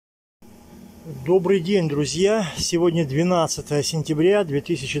Добрый день, друзья! Сегодня 12 сентября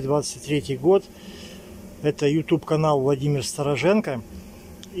 2023 год. Это YouTube канал Владимир Стороженко.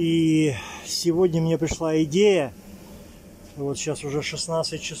 И сегодня мне пришла идея. Вот сейчас уже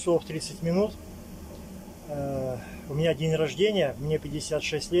 16 часов 30 минут. У меня день рождения, мне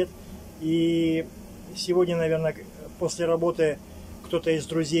 56 лет. И сегодня, наверное, после работы кто-то из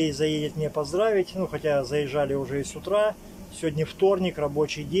друзей заедет мне поздравить. Ну, хотя заезжали уже и с утра. Сегодня вторник,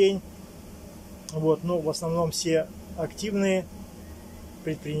 рабочий день. Вот, ну, в основном все активные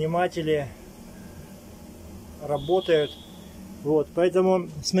предприниматели работают. Вот, поэтому,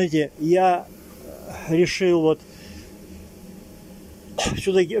 смотрите, я решил вот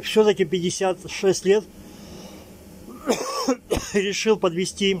все-таки 56 лет решил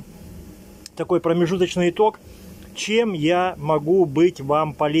подвести такой промежуточный итог, чем я могу быть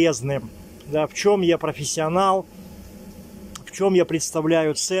вам полезным, да, в чем я профессионал, в чем я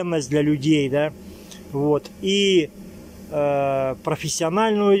представляю ценность для людей, да, вот, и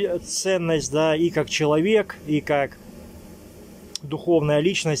профессиональную ценность, да, и как человек, и как духовная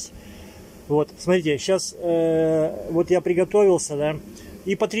личность. Вот, смотрите, сейчас вот я приготовился, да,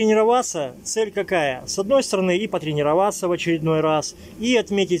 и потренироваться. Цель какая? С одной стороны, и потренироваться в очередной раз, и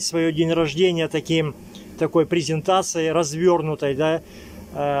отметить свой день рождения такой презентацией развернутой, да,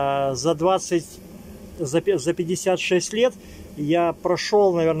 за 56 лет я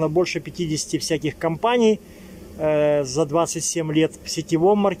прошел, наверное, больше 50 всяких компаний, за 27 лет в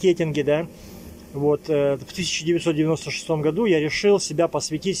сетевом маркетинге, да. Вот, в 1996 году я решил себя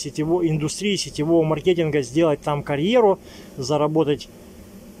посвятить индустрии сетевого маркетинга, сделать там карьеру, заработать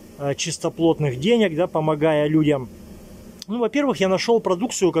чистоплотных денег, да, помогая людям. Ну, во-первых, я нашел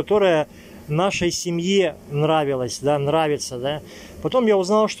продукцию, которая нашей семье нравилась, да, нравится, да. Потом я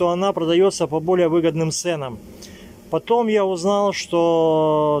узнал, что она продается по более выгодным ценам. Потом я узнал,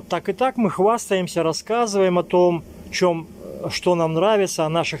 что так и так мы хвастаемся, рассказываем о том, что нам нравится, о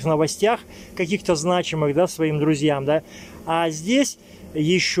наших новостях каких-то значимых, да, своим друзьям, да. А здесь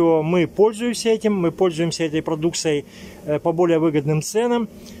еще мы пользуемся этой продукцией по более выгодным ценам.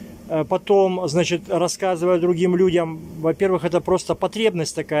 Потом, значит, рассказывая другим людям, во-первых, это просто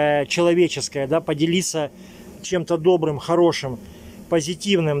потребность такая человеческая, да, поделиться чем-то добрым, хорошим,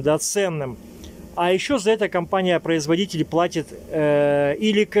 позитивным, да, ценным. А еще за это компания-производитель платит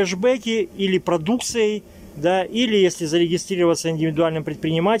или кэшбэки, или продукцией, да, или если зарегистрироваться индивидуальным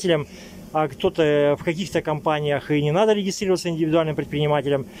предпринимателем, а кто-то в каких-то компаниях и не надо регистрироваться индивидуальным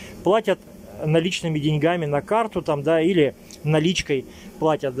предпринимателем, платят наличными деньгами на карту там, да, или наличкой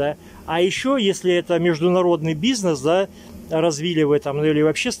платят, да. А еще, если это международный бизнес, да, развили в этом, или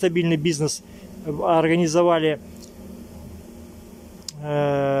вообще стабильный бизнес, организовали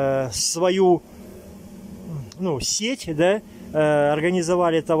свою, ну, сеть, да,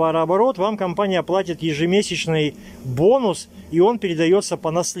 организовали товарооборот, вам компания платит ежемесячный бонус, и он передается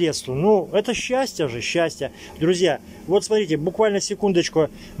по наследству. Ну, это счастье же, счастье. Друзья, вот смотрите, буквально секундочку,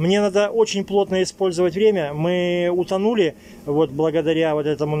 мне надо очень плотно использовать время. Мы утонули, вот благодаря вот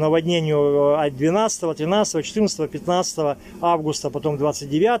этому наводнению от 12, 13, 14, 15 августа, потом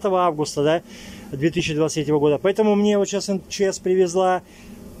 29 августа, да, 2023 года. Поэтому мне вот сейчас МЧС привезла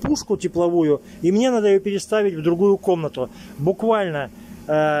пушку тепловую, и мне надо ее переставить в другую комнату. Буквально,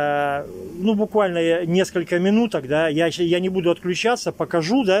 буквально несколько минуток, да, я не буду отключаться,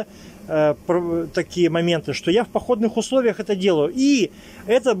 покажу, да, такие моменты, что я в походных условиях это делаю. И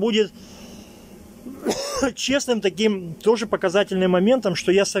это будет честным таким тоже показательным моментом,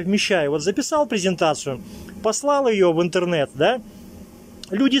 что я совмещаю. Вот записал презентацию, послал ее в интернет, да,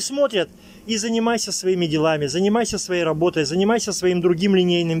 люди смотрят, и занимайся своими делами, занимайся своей работой, занимайся своим другим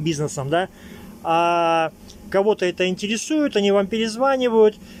линейным бизнесом, да. А кого-то это интересует, они вам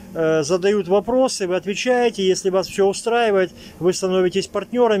перезванивают, задают вопросы, вы отвечаете. Если вас все устраивает, вы становитесь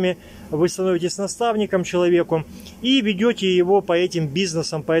партнерами, вы становитесь наставником человеку и ведете его по этим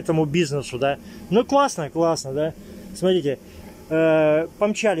бизнесам, по этому бизнесу, да. Ну, классно, классно, да. Смотрите,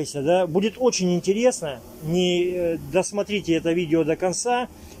 помчались, да. Будет очень интересно. Не досмотрите это видео до конца.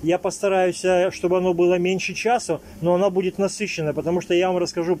 Я постараюсь, чтобы оно было меньше часа, но оно будет насыщено, потому что я вам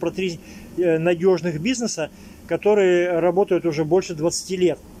расскажу про 3 надежных бизнеса, которые работают уже больше 20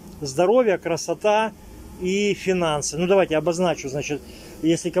 лет. Здоровье, красота и финансы. Ну, давайте обозначу, значит,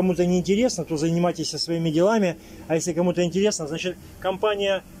 если кому-то не интересно, то занимайтесь своими делами, а если кому-то интересно, значит,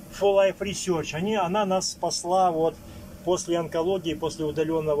 компания For Life Research, она нас спасла вот после онкологии, после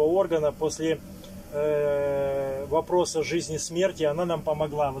удаленного органа, после вопроса жизни и смерти, она нам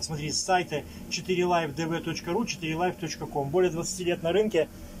помогла. Вот смотрите, сайты 4life.dv.ru, 4life.com. Более 20 лет на рынке,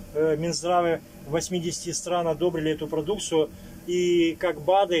 Минздравы 80 стран одобрили эту продукцию. И как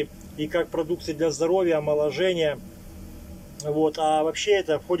БАДы, и как продукты для здоровья, омоложения. Вот. А вообще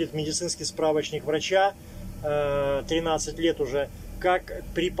это входит в медицинский справочник врача, 13 лет уже, как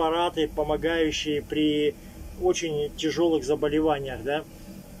препараты, помогающие при очень тяжелых заболеваниях, да.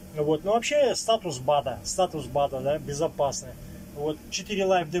 Вот. Но вообще статус БАДа, да, безопасный. Вот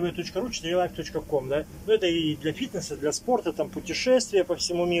 4life.dv.ru, 4life.com, да. Ну, это и для фитнеса, для спорта, там путешествия по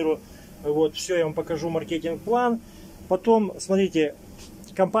всему миру. Вот, все, я вам покажу маркетинг-план. Потом, смотрите,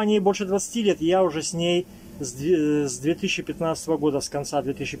 компании больше 20 лет, я уже с ней с 2015 года, с конца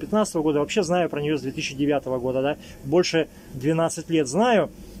 2015 года, вообще знаю про нее с 2009 года, да, больше 12 лет знаю,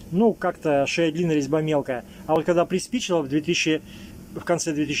 ну, как-то шея длинная, резьба мелкая. А вот когда приспичило в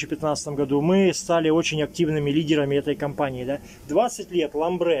конце 2015 году, мы стали очень активными лидерами этой компании, да, 20 лет,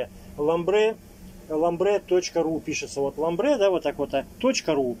 lambre.ru пишется, вот lambre, да, вот так вот,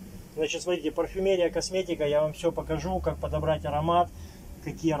 .ru. Значит, смотрите, парфюмерия, косметика, я вам все покажу, как подобрать аромат,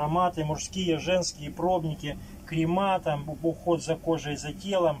 какие ароматы, мужские, женские, пробники, крема, там, уход за кожей, за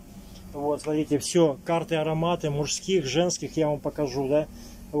телом. Вот, смотрите, все, карты, ароматы мужских, женских я вам покажу, да.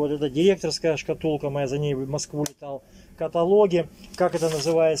 Вот это директорская шкатулка моя, за ней в Москву летал. Каталоги, как это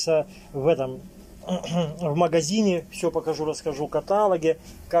называется в магазине, все покажу, расскажу, каталоги,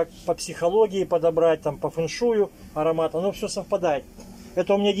 как по психологии подобрать, там, по фэншую аромат, оно все совпадает.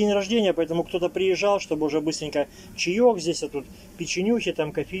 Это у меня день рождения, поэтому кто-то приезжал, чтобы уже быстренько чаек здесь, а тут печенюхи,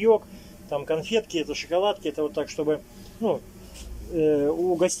 там кофеек, там конфетки, это шоколадки, это вот так, чтобы, ну,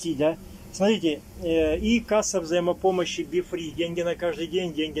 угостить, да. Смотрите, и касса взаимопомощи ВЕФРЕE, деньги на каждый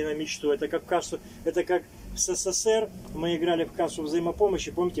день, деньги на мечту. Это как это как в СССР мы играли в кассу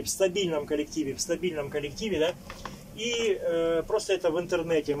взаимопомощи, помните, в стабильном коллективе, да. И просто это в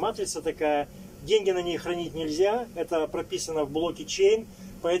интернете матрица такая. Деньги на ней хранить нельзя, это прописано в блоке чейн,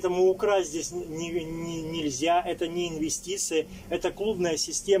 поэтому украсть здесь нельзя, это не инвестиции, это клубная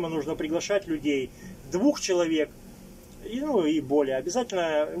система, нужно приглашать людей, 2 человек, ну и более,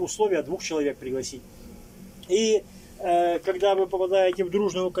 обязательно условия 2 человек пригласить. И когда вы попадаете в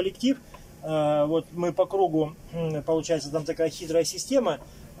дружный коллектив, вот мы по кругу, получается там такая хитрая система,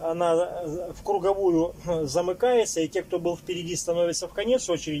 она в круговую замыкается, и те, кто был впереди, становятся в конец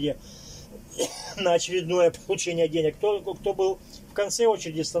очереди на очередное получение денег. Кто был в конце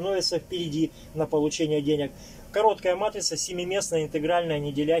очереди, становится впереди на получение денег. Короткая матрица, 7-местная, интегральная,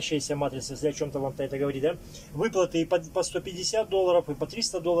 не делящаяся матрица, если о чем-то вам-то это говорит, да? Выплаты и по $150, и по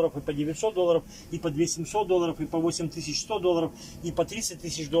 $300, и по $900, и по $2700, и по $8100, и по $30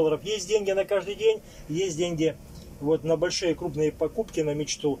 000. Есть деньги на каждый день, есть деньги вот на большие крупные покупки, на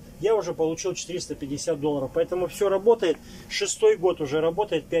мечту. Я уже получил $450, поэтому все работает. 6-й год уже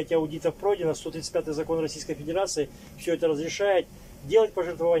работает, 5 аудитов пройдено, 135-й закон Российской Федерации все это разрешает. Делать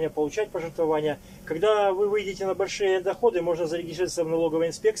пожертвования, получать пожертвования. Когда вы выйдете на большие доходы, можно зарегистрироваться в налоговой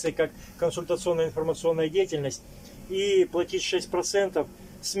инспекции как консультационная информационная деятельность и платить 6%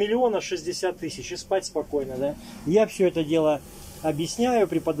 с 1 060 000 и спать спокойно, да. Я все это дело объясняю,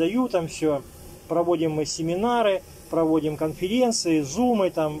 преподаю там все. Проводим мы семинары, проводим конференции, зумы,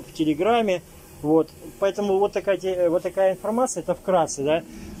 там, в Телеграме. Вот. Поэтому вот такая информация, это вкратце, да.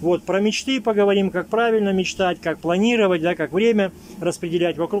 Вот, про мечты поговорим, как правильно мечтать, как планировать, да, как время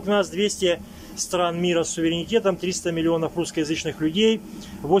распределять. Вокруг нас 200 стран мира с суверенитетом, 300 миллионов русскоязычных людей,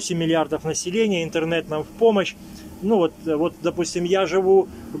 8 миллиардов населения, интернет нам в помощь. Ну вот, допустим, я живу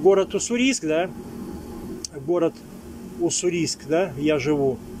в город Уссурийск, да, я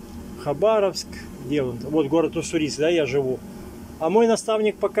живу. Хабаровск, где он? Вот город Уссурийск, да, я живу. А мой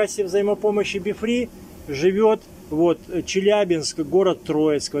наставник по кассе взаимопомощи ВЕФРЕE живет, вот, Челябинск, город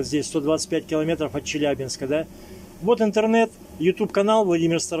Троицк, вот здесь 125 километров от Челябинска, да. Вот интернет, YouTube-канал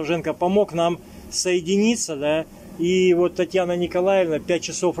Владимир Стороженко помог нам соединиться, да. И вот Татьяна Николаевна, 5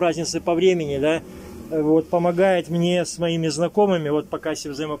 часов разницы по времени, да, вот, помогает мне с моими знакомыми, вот по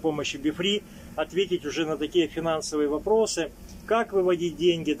кассе взаимопомощи ВЕФРЕE, ответить уже на такие финансовые вопросы, как выводить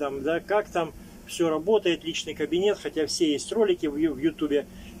деньги, там, да, как там все работает, личный кабинет, хотя все есть ролики в YouTube.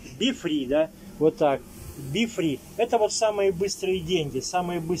 ВЕФРЕE, да, вот так, ВЕФРЕE. Это вот самые быстрые деньги,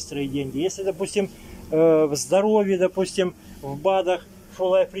 Если, допустим, в здоровье, допустим, в БАДах,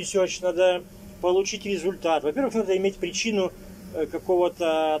 Full Life Research надо получить результат. Во-первых, надо иметь причину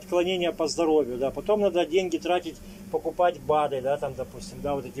какого-то отклонения по здоровью, да, потом надо деньги тратить, покупать БАДы, да, там, допустим,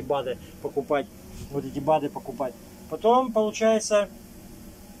 да, вот эти БАДы покупать. Потом, получается,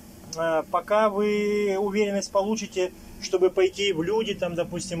 пока вы уверенность получите, чтобы пойти в люди, там,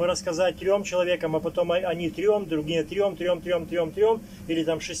 допустим, и рассказать 3 человекам, а потом они 3, другие 3, или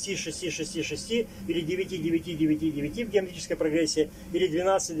там 6, или 9 в геометрической прогрессии, или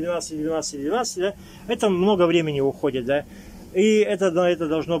 12, да, это много времени уходит, да. И это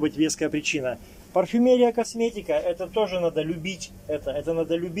должно быть веская причина. Парфюмерия, косметика, это тоже надо любить. Это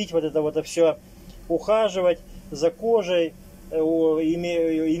надо любить, вот это все, ухаживать за кожей,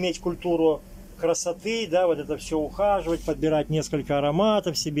 иметь культуру красоты, да, вот это все ухаживать, подбирать несколько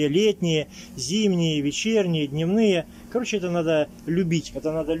ароматов себе, летние, зимние, вечерние, дневные. Короче, это надо любить,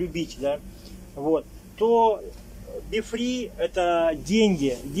 да. Вот. То ВЕФРЕE это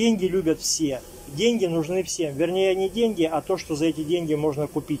деньги. Деньги любят все. Деньги нужны всем. Вернее, не деньги, а то, что за эти деньги можно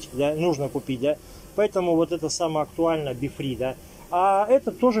купить, да, нужно купить, да. Поэтому вот это самое актуально, ВЕФРЕE, да. А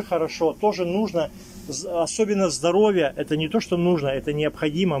это тоже хорошо, тоже нужно. Особенно здоровье, это не то, что нужно, это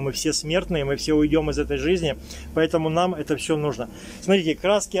необходимо. Мы все смертные, мы все уйдем из этой жизни, поэтому нам это все нужно. Смотрите,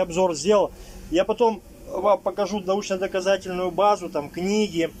 краткий обзор сделал. Я потом вам покажу научно-доказательную базу, там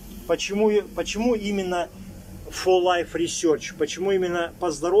книги, почему именно For Life Research, почему именно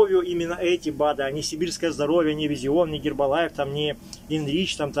по здоровью именно эти БАДы, а не Сибирское здоровье, не Визион, не Гербалайф, там, не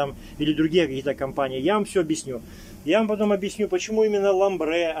Инрич, там, или другие какие-то компании. Я вам все объясню. Я вам потом объясню, почему именно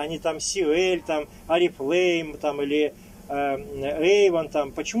Ламбре, а не там Сиэль, там, Арифлейм, там, или Эйвон,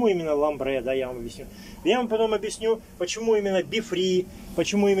 там, почему именно Ламбре, да, я вам объясню. Я вам потом объясню, почему именно ВЕФРЕE,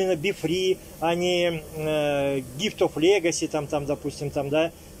 а не Gift of Legacy, там, допустим, там,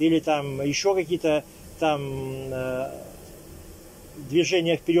 да, или там еще какие-то там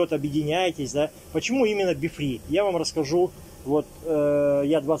движения вперед, объединяйтесь, да. Почему именно ВЕФРЕE? Я вам расскажу, вот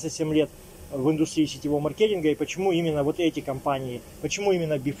я 27 лет в индустрии сетевого маркетинга, и почему именно вот эти компании, почему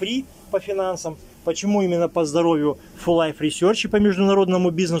именно ВЕФРЕE по финансам, почему именно по здоровью For Life Research и по международному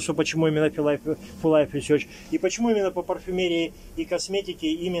бизнесу, почему именно For Life Research, и почему именно по парфюмерии и косметике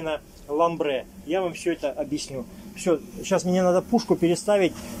именно Ламбре. Я вам все это объясню. Все, сейчас мне надо пушку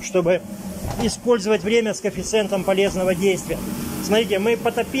переставить, чтобы использовать время с коэффициентом полезного действия. Смотрите, мы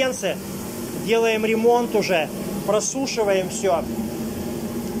потопенцы, делаем ремонт уже, просушиваем все.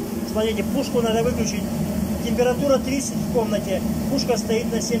 Смотрите, пушку надо выключить. Температура 30 в комнате, пушка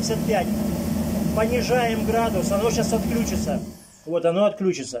стоит на 75. Понижаем градус, оно сейчас отключится. Вот оно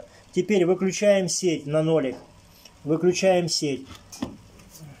отключится. Теперь выключаем сеть на нолик. Выключаем сеть.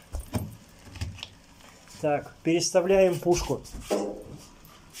 Так, переставляем пушку.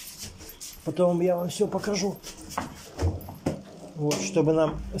 Потом я вам все покажу. Вот, чтобы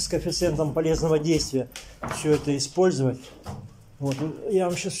нам с коэффициентом полезного действия все это использовать. Вот, я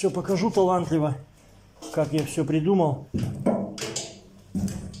вам сейчас все покажу талантливо, как я все придумал.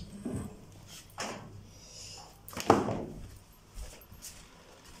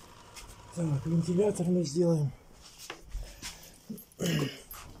 Так, вентилятор мы сделаем.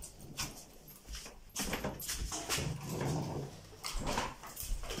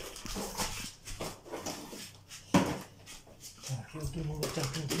 Так, я думал, вот так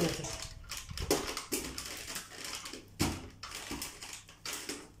вентилятор.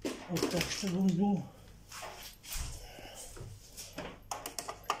 Вот так, чтобы он был.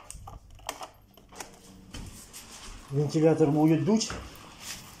 Вентилятор будет дуть.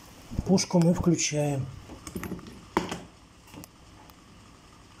 Пушку мы включаем.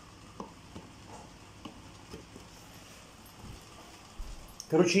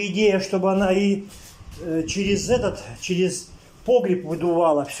 Короче, идея, чтобы она и через погреб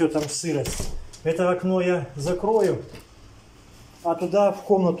выдувала все там сырость. Это окно я закрою. А туда в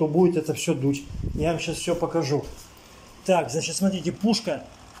комнату будет это все дуть. Я вам сейчас все покажу. Так, значит, смотрите, пушка.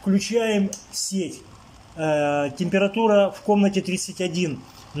 Включаем сеть. Температура в комнате 31.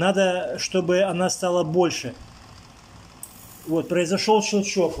 Надо, чтобы она стала больше. Вот, произошел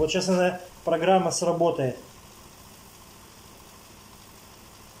щелчок. Вот сейчас программа сработает.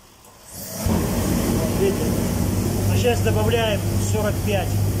 Вот, видите? А сейчас добавляем 45.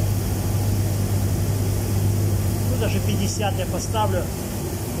 Даже 50 я поставлю.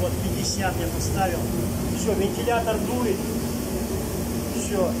 Вот 50 я поставил. Все, вентилятор дует.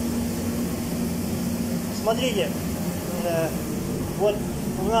 Все. Смотрите, вот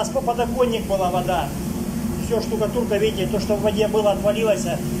у нас по подоконник была вода. Все, штукатурка, видите, то, что в воде было, отвалилось.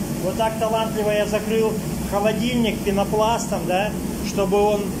 Вот так талантливо я закрыл холодильник пенопластом, да, чтобы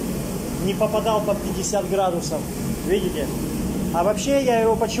он не попадал под 50 градусов. Видите? А вообще я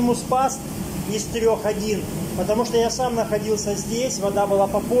его почему спас из 3-1? Потому что я сам находился здесь, вода была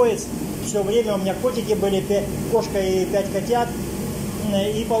по пояс, все время у меня котики были, кошка и 5 котят.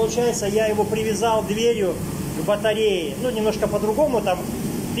 И получается, я его привязал дверью к батарее. Ну, немножко по-другому, там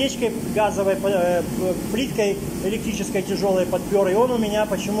печкой газовой, плиткой электрической тяжелой подпер. И он у меня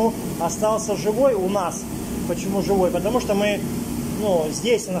почему остался живой у нас? Почему живой? Потому что мы,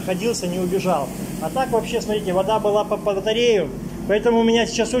 здесь находился, не убежал. А так вообще, смотрите, вода была по батарею. Поэтому у меня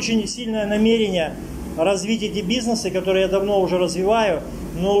сейчас очень сильное намерение развить эти бизнесы, которые я давно уже развиваю,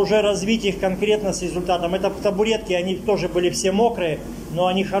 но уже развить их конкретно с результатом. Это табуретки, они тоже были все мокрые, но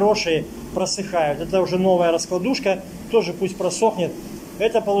они хорошие, просыхают. Это уже новая раскладушка, тоже пусть просохнет.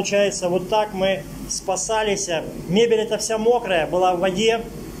 Это получается, вот так мы спасались. Мебель эта вся мокрая, была в воде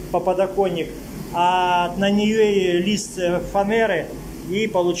по подоконник, а на нее лист фанеры. И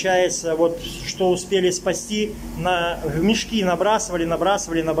получается, вот что успели спасти, в мешки набрасывали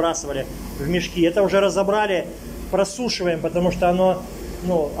в мешки. Это уже разобрали, просушиваем, потому что оно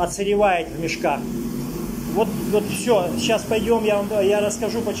отсыревает в мешках. Вот все. Сейчас пойдем, я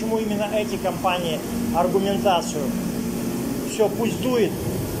расскажу, почему именно эти компании, аргументацию. Все, пусть дует.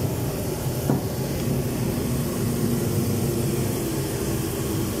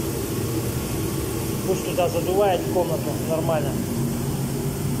 Пусть туда задувает в комнату, нормально.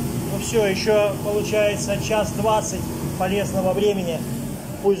 Ну все, еще получается 1:20 полезного времени.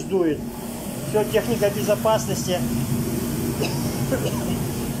 Пусть дует. Все, техника безопасности.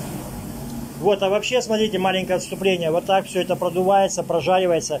 Вот, а вообще, смотрите, маленькое отступление. Вот так все это продувается,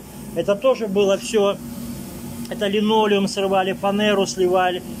 прожаривается. Это тоже было все. Это линолеум срывали, фанеру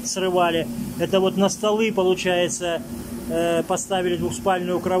срывали. Это вот на столы, получается, поставили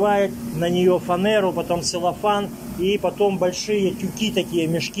двухспальную кровать, на нее фанеру, потом целлофан, и потом большие тюки такие,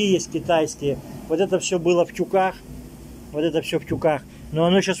 мешки есть китайские. Вот это все было в тюках. Вот это все в тюках. Но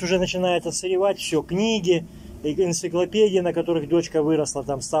оно сейчас уже начинает отсыревать. Все, книги, энциклопедии, на которых дочка выросла.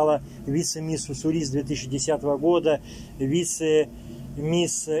 Там стала вице-мисс Уссурийск 2010 года, мисс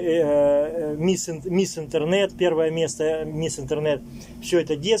Интернет, первое место мисс Интернет. Все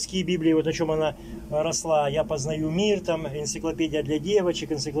это детские библии, вот о чем она росла. Я познаю мир, там энциклопедия для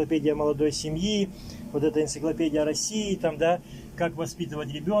девочек, энциклопедия молодой семьи, вот эта энциклопедия России, там, да, как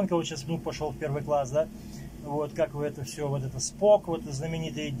воспитывать ребенка. Вот сейчас внук пошел в 1 класс, да, вот как вы это все, вот это СПОК, вот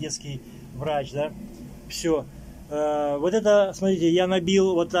знаменитый детский врач, да, все. Вот это, смотрите, я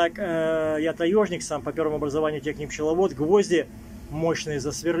набил вот так, я таежник сам по первому образованию, техник пчеловод, гвозди мощные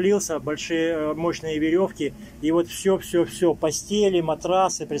засверлился, большие мощные веревки, и вот все, постели,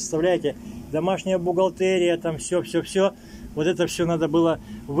 матрасы, представляете, домашняя бухгалтерия, там все, вот это все надо было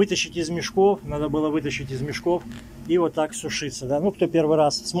вытащить из мешков, и вот так сушиться, да, ну, кто первый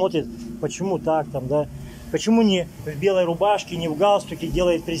раз смотрит, почему так, там, да, почему не в белой рубашке, не в галстуке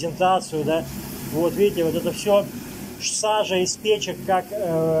делает презентацию, да, вот, видите, вот это все сажа из печек, как,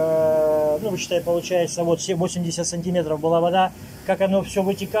 ну, считай, получается, вот 80 сантиметров была вода, как оно все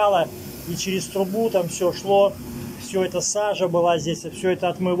вытекало, и через трубу там все шло, все это сажа была здесь, все это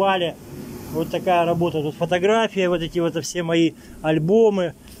отмывали. Вот такая работа. Тут фотографии, вот эти вот все мои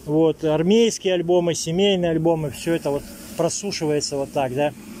альбомы, вот, армейские альбомы, семейные альбомы, все это вот просушивается вот так,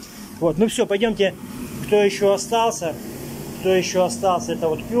 да. Вот, ну все, пойдемте, кто еще остался, это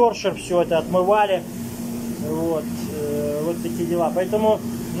вот першер, все это отмывали, вот такие дела. Поэтому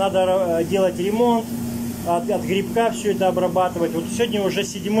надо делать ремонт, от грибка все это обрабатывать. Вот сегодня уже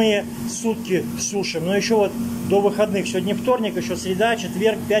 7-е сутки сушим, но еще вот до выходных. Сегодня вторник, еще среда,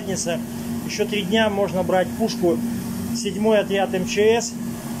 четверг, пятница. Еще 3 дня можно брать пушку. 7-й отряд МЧС,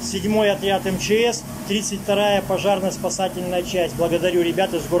 32-я пожарно-спасательная часть. Благодарю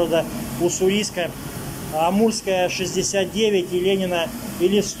ребят из города Уссурийска. Амурская 69 и Ленина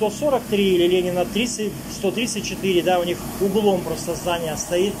или 143, или Ленина 134, да, у них углом просто здание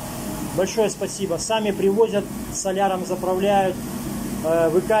стоит. Большое спасибо. Сами привозят, соляром заправляют,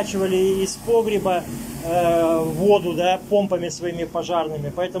 выкачивали из погреба воду, да, помпами своими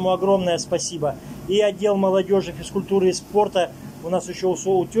пожарными. Поэтому огромное спасибо. И отдел молодежи, физкультуры и спорта. У нас еще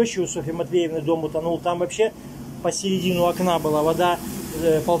у тещи, у Софьи Матвеевны дом утонул. Там вообще посередину окна была вода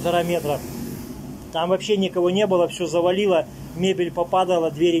 1,5 метра. Там вообще никого не было, все завалило, мебель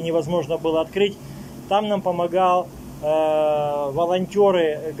попадала, двери невозможно было открыть. Там нам помогал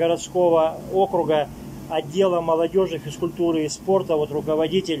волонтеры городского округа, отдела молодежи, физкультуры и спорта, вот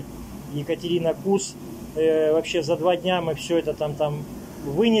руководитель Екатерина Кус. Вообще за 2 дня мы все это там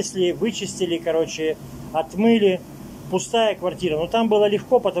вынесли, вычистили, короче, отмыли. Пустая квартира. Но там было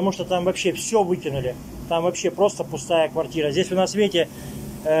легко, потому что там вообще все выкинули. Там вообще просто пустая квартира. Здесь у нас, видите,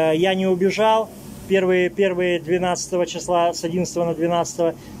 я не убежал. Первые 12 числа, с 11 на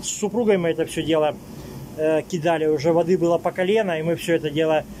 12, с супругой мы это все дело кидали. Уже воды было по колено, и мы все это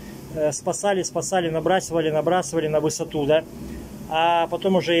дело спасали, набрасывали на высоту, да. А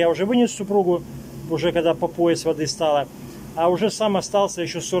потом уже я уже вынес супругу, уже когда по пояс воды стало. А уже сам остался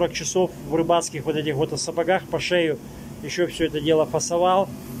еще 40 часов в рыбацких вот этих вот сапогах по шею. Еще все это дело фасовал.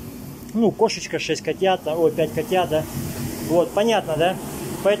 Ну, кошечка, 6 котят, 5 котят, да. Вот, понятно, да?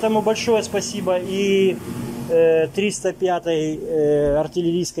 Поэтому большое спасибо. 305-й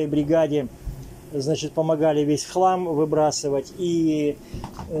артиллерийской бригаде значит, помогали весь хлам выбрасывать. И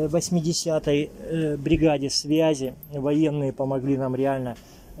 80-й бригаде связи военные помогли нам реально.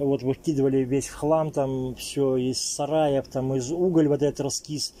 Вот выкидывали весь хлам, там все из сараев, там из уголь вот этот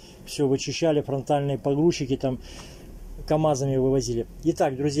раскис, все вычищали, фронтальные погрузчики там КАМАЗами вывозили.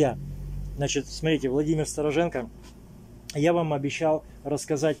 Итак, друзья, значит, смотрите, Владимир Стороженко. Я вам обещал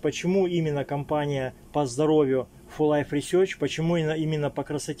рассказать, почему именно компания по здоровью Full Life Research, почему именно по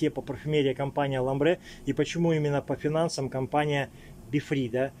красоте, по парфюмерии компания Lambre и почему именно по финансам компания ВЕFREE,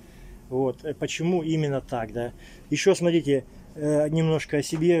 да? Вот, почему именно так, да? Еще смотрите, немножко о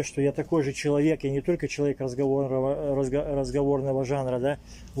себе, что я такой же человек, я не только человек разговорного жанра, да?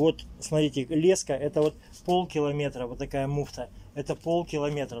 Вот, смотрите, леска, это вот полкилометра, вот такая муфта, это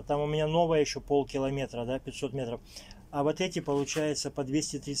полкилометра, там у меня новая еще полкилометра, да, 500 метров. А вот эти, получается, по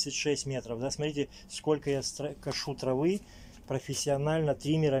 236 метров. Да? Смотрите, сколько я кашу травы профессионально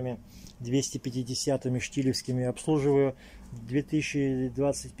триммерами 250-ми штилевскими. Обслуживаю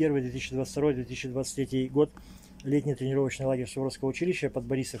 2021, 2022, 2023 год. Летний тренировочный лагерь Суворовского училища под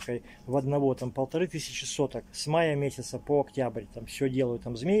Борисовкой в одного, там 1500 соток. С мая месяца по октябрь. Там все делаю.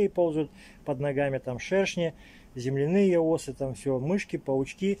 Там змеи ползают под ногами, там шершни, земляные осы, там все, мышки,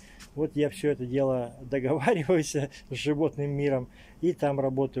 паучки. Вот я все это дело договариваюсь с животным миром. И там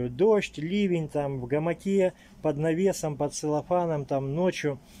работаю дождь, ливень, там в гамаке, под навесом, под целлофаном, там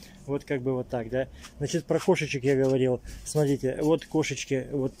ночью. Вот как бы вот так, да. Значит, про кошечек я говорил. Смотрите, вот кошечки,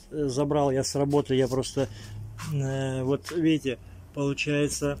 вот забрал я с работы, я просто, вот видите,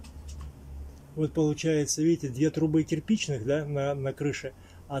 получается, видите, две трубы кирпичных, да, на крыше.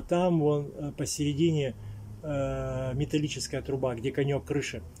 А там вон посередине металлическая труба, где конек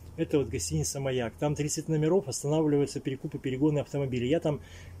крыши. Это вот гостиница «Маяк». Там 30 номеров, останавливаются перекупы, перегоны автомобилей. Я там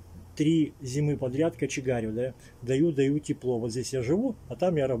 3 зимы подряд кочегарю, да, даю тепло. Вот здесь я живу, а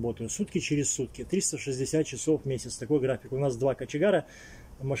там я работаю. Сутки через сутки. 360 часов в месяц. Такой график. У нас 2 кочегара,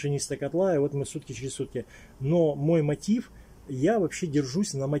 машиниста котла, и вот мы сутки через сутки. Но мой мотив, я вообще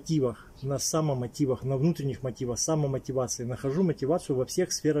держусь на мотивах, на самомотивах, на внутренних мотивах, самомотивации. Нахожу мотивацию во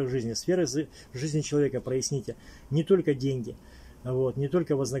всех сферах жизни. Сферы жизни человека, проясните. Не только деньги, вот, не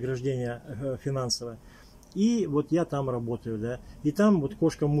только вознаграждение финансовое. И вот я там работаю, да. И там вот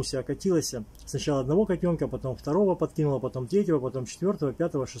кошка Муся окатилась. Сначала одного котенка, потом второго подкинула, потом третьего, потом четвертого,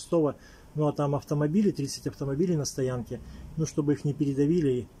 пятого, шестого. Ну а там автомобили, 30 автомобилей на стоянке. Ну, чтобы их не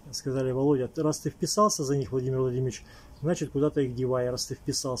передавили, сказали: Володя, раз ты вписался за них, Владимир Владимирович, значит, куда-то их девай, раз ты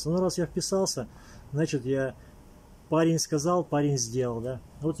вписался. Ну, раз я вписался, значит, парень сказал, парень сделал, да.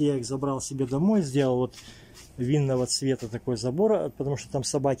 Вот я их забрал себе домой, сделал вот винного цвета такой забор, потому что там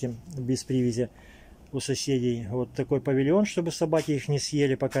собаки без привязи у соседей. Вот такой павильон, чтобы собаки их не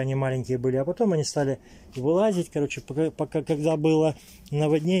съели, пока они маленькие были. А потом они стали вылазить. Короче, пока когда было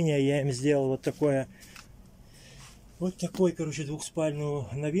наводнение, я им сделал вот такой, короче, двухспальную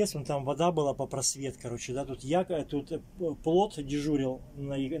навес. Там вода была по просвет, короче, да. Тут плот дежурил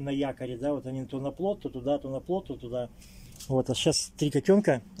на якоре, да. Вот они то на плот, то туда, то на плот, то туда. Вот, а сейчас 3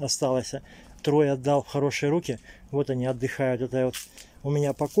 котенка осталось. 3 отдал в хорошие руки. Вот они отдыхают. Это вот у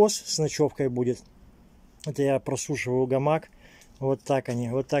меня покос с ночевкой будет. Это я просушиваю гамак. Вот так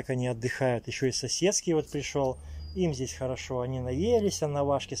они отдыхают. Еще и соседский вот пришел. Им здесь хорошо. Они наелись, на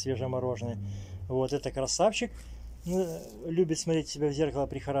вашке свежемороженое. Вот это красавчик. Любит смотреть себя в зеркало,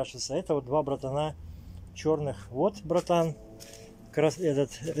 прихорашиваться. Это вот 2 братана черных. Вот братан.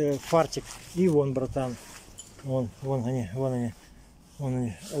 Фартик. И вон братан. Вон они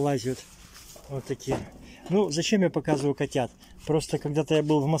лазят. Вот такие. Ну, зачем я показываю котят? Просто когда-то я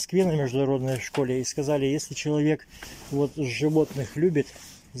был в Москве на международной школе и сказали, если человек вот животных любит,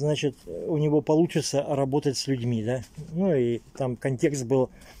 значит, у него получится работать с людьми, да. Ну и там контекст был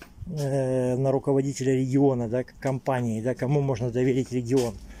на руководителя региона, да, компании, да, кому можно доверить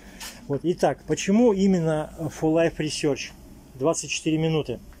регион. Вот. Итак, почему именно Full Life Research? 24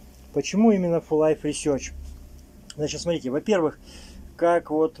 минуты. Почему именно Full Life Research? Значит, смотрите, во-первых,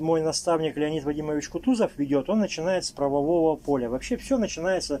 как вот мой наставник Леонид Вадимович Кутузов ведет, он начинает с правового поля. Вообще все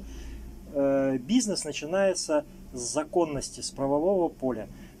начинается, бизнес начинается с законности, с правового поля.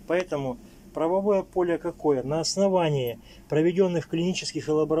 Поэтому правовое поле какое? На основании проведенных клинических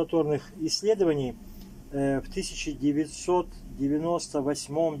и лабораторных исследований в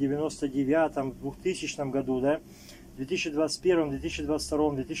 1998, 99, 2000 году, да, в 2021,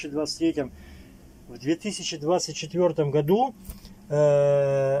 2022, 2023, в 2024 году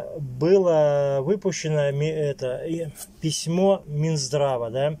было выпущено письмо Минздрава,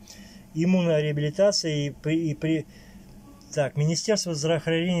 да, иммунореабилитация и Так, Министерство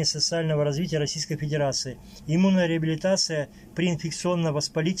здравоохранения и социального развития Российской Федерации. Иммунная реабилитация при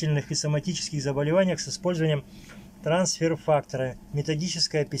инфекционно-воспалительных и соматических заболеваниях с использованием трансфер-фактора.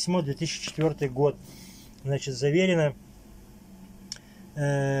 Методическое письмо, 2004 год. Значит, заверено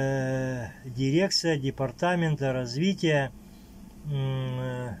дирекция департамента развития,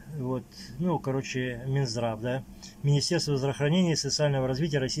 вот, ну, короче, Минздрав, да, Министерство здравоохранения и социального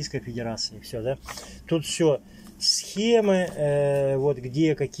развития Российской Федерации. Все, да. Тут все схемы, вот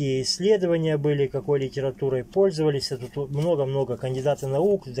где какие исследования были, какой литературой пользовались. Тут много-много кандидаты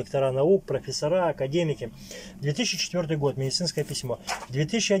наук, доктора наук, профессора, академики. 2004 год, медицинское письмо.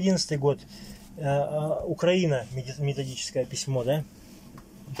 2011 год, Украина, методическое письмо, да.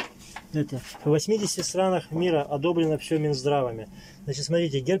 Это в 80 странах мира одобрено все Минздравами. Значит,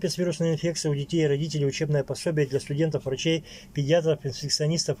 смотрите, герпес, вирусная инфекция у детей и родителей, учебное пособие для студентов, врачей, педиатров,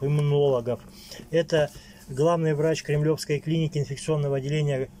 инфекционистов, иммунологов. Это главный врач Кремлевской клиники инфекционного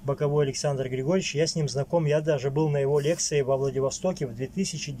отделения Боковой Александр Григорьевич. Я с ним знаком, я даже был на его лекции во Владивостоке в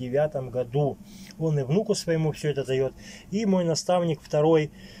 2009 году. Он и внуку своему все это дает. И мой наставник второй,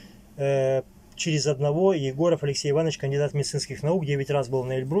 через одного, Егоров Алексей Иванович, кандидат медицинских наук, 9 раз был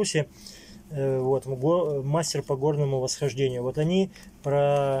на Эльбрусе, вот, мастер по горному восхождению. Вот они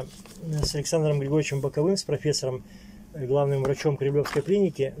с Александром Григорьевичем Боковым, с профессором, главным врачом Кремлевской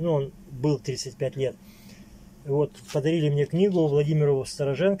клиники, ну, он был 35 лет, вот, подарили мне книгу Владимиру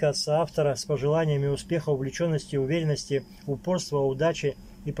Стороженко, отца автора, с пожеланиями успеха, увлеченности, уверенности, упорства, удачи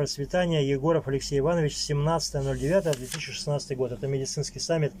и процветания. Егоров Алексей Иванович, 17.09.2016 год. Это медицинский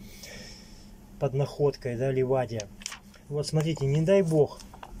саммит под Находкой, да, Ливадия. Вот смотрите, не дай бог,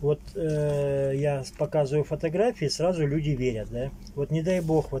 вот я показываю фотографии, сразу люди верят, да. Вот не дай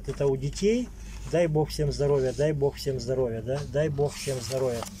бог, вот это у детей, дай бог всем здоровья, дай бог всем здоровья, да, дай бог всем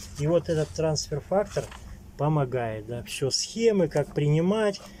здоровья. И вот этот трансфер-фактор помогает, да, все схемы, как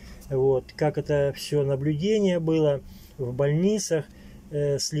принимать, вот, как это все наблюдение было в больницах,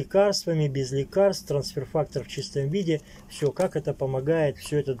 с лекарствами, без лекарств, трансфер-фактор в чистом виде, все, как это помогает,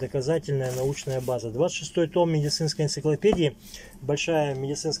 все это доказательная научная база. 26-й том медицинской энциклопедии, большая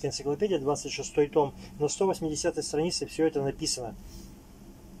медицинская энциклопедия, 26-й том, на 180-й странице все это написано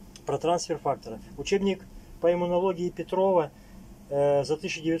про трансфер-фактора. Учебник по иммунологии Петрова за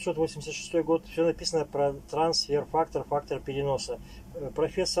 1986 год, все написано про трансфер-фактор, фактор переноса.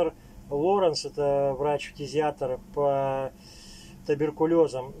 Профессор Лоренс, это врач-фтизиатр по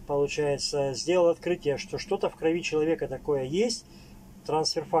туберкулезом, получается, сделал открытие, что что-то в крови человека такое есть,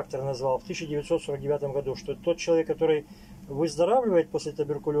 трансфер-фактор назвал, в 1949 году, что тот человек, который выздоравливает после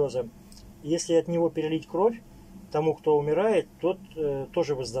туберкулеза, если от него перелить кровь тому, кто умирает, тот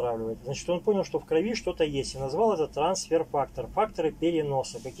тоже выздоравливает. Значит, он понял, что в крови что-то есть, и назвал это трансфер-фактор, факторы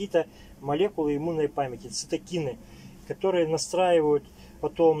переноса, какие-то молекулы иммунной памяти, цитокины, которые настраивают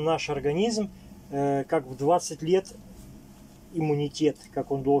потом наш организм, как в 20 лет иммунитет, как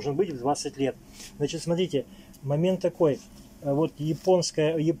он должен быть в 20 лет. Значит, смотрите, момент такой. Вот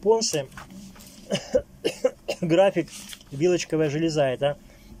японцы, график, вилочковая железа, это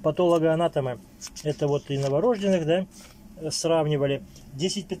патологоанатомы, это вот и новорожденных, да, сравнивали.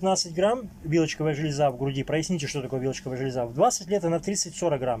 10-15 грамм вилочковая железа в груди. Проясните, что такое вилочковая железа. В 20 лет она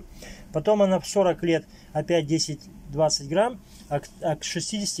 30-40 грамм. Потом она в 40 лет опять 10-20 грамм, а к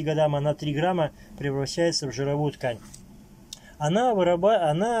 60 годам она 3 грамма превращается в жировую ткань. Она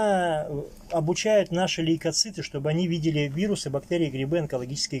обучает наши лейкоциты, чтобы они видели вирусы, бактерии, грибы,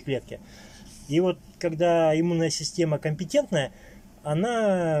 онкологические клетки. И вот когда иммунная система компетентная,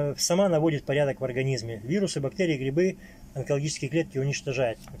 она сама наводит порядок в организме. Вирусы, бактерии, грибы, онкологические клетки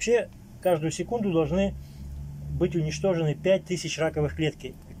уничтожает. Вообще, каждую секунду должны быть уничтожены 5000 раковых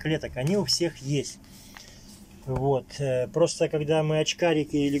клеток. Они у всех есть. Вот. Просто когда мы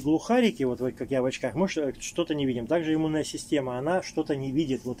очкарики или глухарики, вот как я в очках, мы что-то не видим. Также иммунная система, она что-то не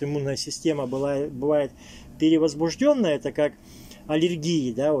видит. Вот иммунная система бывает перевозбужденная, это как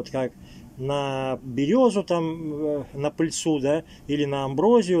аллергии, да, вот как на березу, там, на пыльцу, да, или на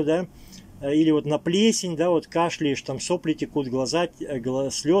амброзию, да, или вот на плесень, да, вот кашляешь, там сопли текут,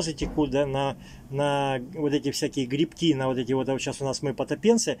 слезы текут, да, на вот эти всякие грибки, на вот эти вот сейчас у нас мы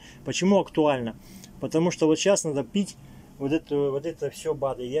потопенцы. Почему актуально? Потому что вот сейчас надо пить вот это все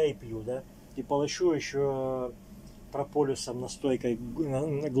БАДы, я и пью, да, и полощу еще прополисом настойкой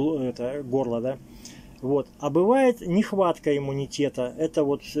горло, да. Вот. А бывает нехватка иммунитета. Это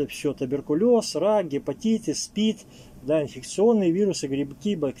вот все туберкулез, рак, гепатиты, СПИД, да, инфекционные вирусы,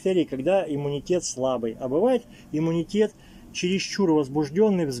 грибки, бактерии, когда иммунитет слабый. А бывает иммунитет чересчур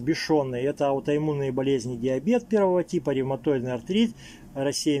возбужденный, взбешенный. Это аутоиммунные болезни, диабет первого типа, ревматоидный артрит,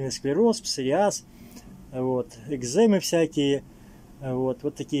 рассеянный склероз, псориаз, вот, экземы всякие, вот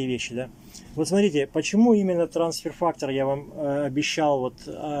такие вещи, да. Вот смотрите, почему именно трансфер-фактор, я вам обещал вот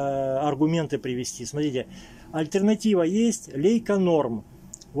аргументы привести. Смотрите, альтернатива есть, лейконорм.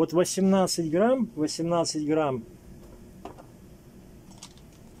 Вот 18 грамм,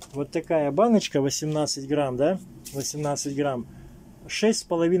 вот такая баночка, 18 грамм, да, 18 грамм,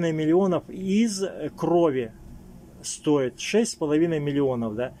 6,5 миллионов из крови стоит, 6,5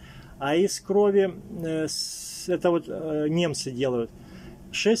 миллионов, да, а из крови, это вот немцы делают,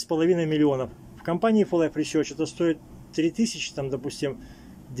 6,5 миллионов. В компании ВЕFREE.8924123 это стоит 3000, там, допустим,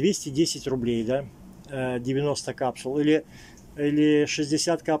 210 рублей, да, 90 капсул, или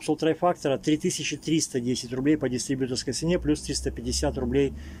 60 капсул трайфактора 3310 рублей по дистрибьюторской цене, плюс 350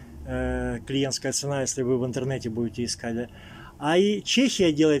 рублей клиентская цена, если вы в интернете будете искать, да. А и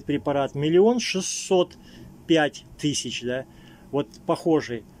Чехия делает препарат 1 605 000, да, вот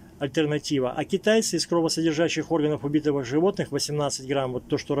похожий, альтернатива. А китайцы из кровосодержащих органов убитых животных 18 грамм, вот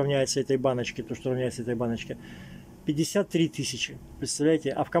то, что равняется этой баночке, 53 000,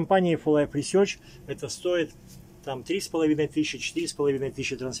 представляете? А в компании Full Life Research это стоит там 3500,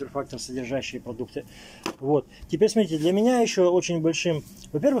 4500 трансфер-фактор содержащие продукты. Вот. Теперь смотрите, для меня еще очень большим,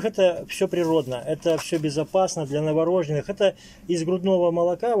 во-первых, это все природно, это все безопасно для новорожденных, это из грудного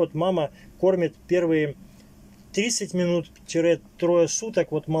молока, вот мама кормит первые 30 минут-3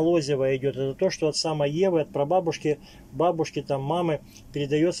 суток, вот молозиво идет, это то, что от самой Евы, от прабабушки, бабушки, там, мамы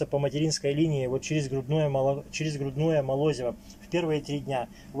передается по материнской линии, вот через грудное молозиво в первые 3 дня.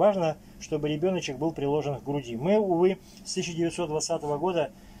 Важно, чтобы ребеночек был приложен к груди. Мы, увы, с 1920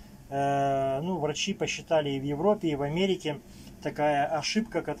 года, врачи посчитали и в Европе, и в Америке, такая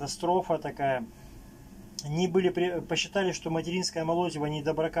ошибка, катастрофа такая, посчитали, что материнское молозиво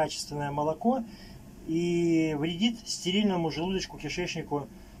недоброкачественное молоко, и вредит стерильному желудочку, кишечнику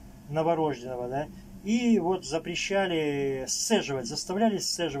новорожденного, да. И вот запрещали сцеживать, заставляли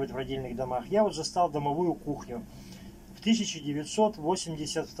сцеживать в родильных домах. Я вот застал домовую кухню. В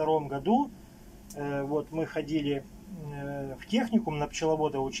 1982 году вот мы ходили в техникум на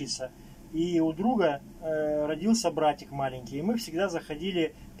пчеловода учиться, и у друга родился братик маленький, и мы всегда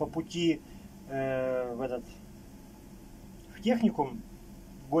заходили по пути в техникум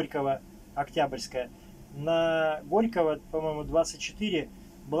Горького, Октябрьская. На Горького, по-моему, 24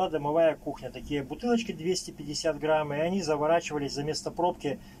 была домовая кухня. Такие бутылочки 250 грамм, и они заворачивались за место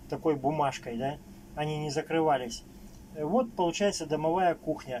пробки такой бумажкой, да? Они не закрывались. Вот получается домовая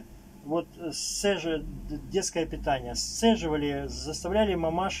кухня. Вот детское питание. Сцеживали, заставляли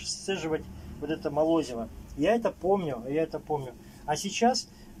мамаш сцеживать вот это молозиво. Я это помню. А сейчас,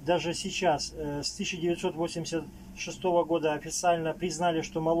 даже сейчас, с 1986 года официально признали,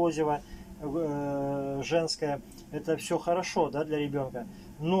 что молозиво женское, это все хорошо, да, для ребенка.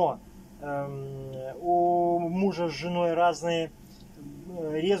 Но у мужа с женой разные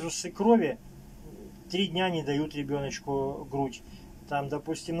резусы крови, 3 дня не дают ребеночку грудь. Там,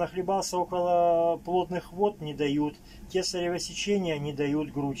 допустим, нахлебался около плотных вод, не дают. Кесарево сечение, не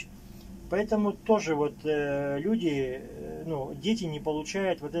дают грудь. Поэтому тоже вот люди, дети не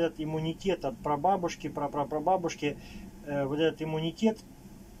получают вот этот иммунитет от прабабушки, прапрапрабабушки, вот этот иммунитет,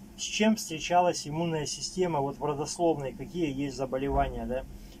 с чем встречалась иммунная система вот в родословной, какие есть заболевания, да.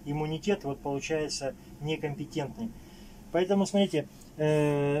 Иммунитет вот получается некомпетентный. Поэтому, смотрите,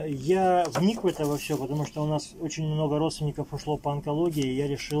 я вник в это во все, потому что у нас очень много родственников ушло по онкологии, и я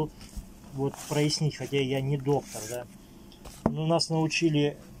решил вот прояснить, хотя я не доктор, да. Но нас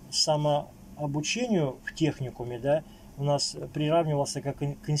научили самообучению в техникуме, да. У нас приравнивался как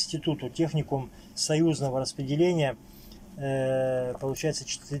к институту, техникум союзного распределения. Получается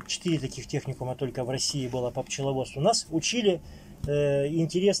 4 таких техникума только в России было по пчеловодству. Нас учили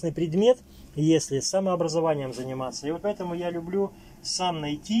интересный предмет, если самообразованием заниматься. И вот поэтому я люблю сам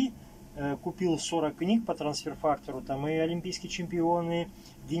найти, купил 40 книг по трансфер-фактору, там и олимпийский чемпион, и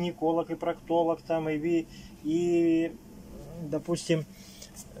гинеколог, и проктолог, там и допустим,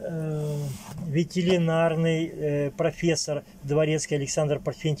 ветеринарный профессор Дворецкий Александр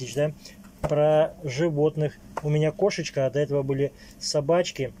Парфентьевич, да, про животных. У меня кошечка, а до этого были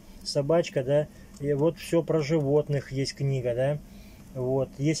собачка, да, и вот все про животных есть книга, да. Вот,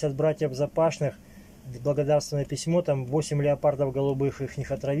 есть от братьев Запашных благодарственное письмо, там 8 леопардов голубых,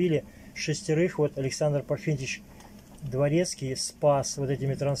 их отравили, 6 вот Александр Парфентьевич Дворецкий спас вот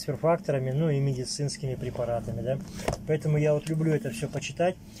этими трансфер-факторами, и медицинскими препаратами, да. Поэтому я вот люблю это все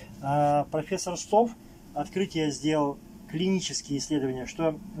почитать. А профессор Стов открытие сделал, клинические исследования,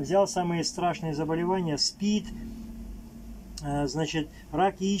 что взял самые страшные заболевания: СПИД, значит,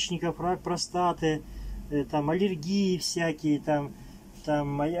 рак яичников, рак простаты, там аллергии всякие, там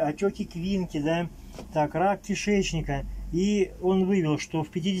отеки квинки, да, Так, рак кишечника. И он вывел, что в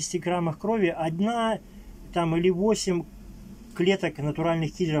 50 граммах крови 1 там, или 8 клеток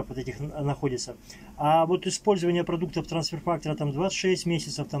натуральных киллеров вот этих находится. А вот использование продуктов трансфер-фактора там 26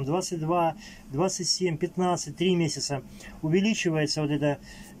 месяцев, там 22, 27, 15, 3 месяца увеличивается вот это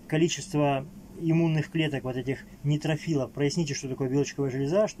количество иммунных клеток, вот этих нейтрофилов. Проясните, что такое белочковая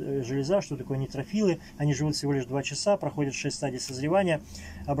железа, что такое нейтрофилы. Они живут всего лишь 2 часа, проходят 6 стадий созревания,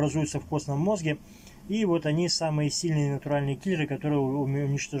 образуются в костном мозге. И вот они самые сильные натуральные киллеры, которые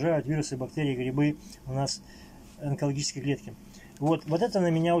уничтожают вирусы, бактерии, грибы у нас онкологические клетки. Вот это на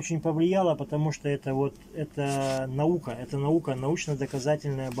меня очень повлияло, потому что это наука,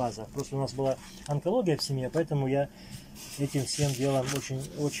 научно-доказательная база. Просто у нас была онкология в семье, поэтому я этим всем делом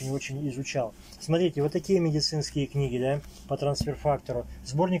очень изучал. Смотрите, вот такие медицинские книги, да, по трансфер-фактору.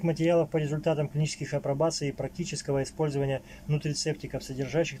 Сборник материалов по результатам клинических апробаций и практического использования нутрицептиков,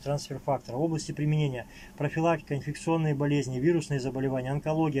 содержащих трансфер-фактор. В области применения: профилактика, инфекционные болезни, вирусные заболевания,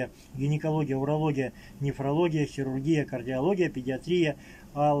 онкология, гинекология, урология, нефрология, хирургия, кардиология, педиатрия,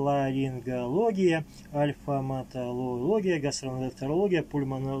 алларингология, альфоматология, гастроэнтерология,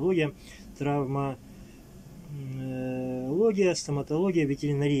 пульмонология, травматология, стоматология,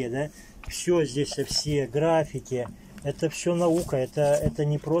 ветеринария, да. Все здесь, все графики, это все наука, это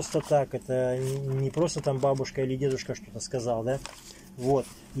не просто так, это не просто там бабушка или дедушка что-то сказал, да. Вот,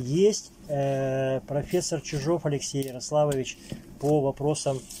 есть профессор Чижов Алексей Ярославович по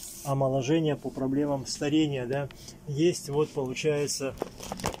вопросам омоложения, по проблемам старения, да. Есть, вот, получается,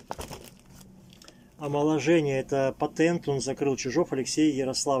 омоложение, это патент он закрыл, Чижов Алексей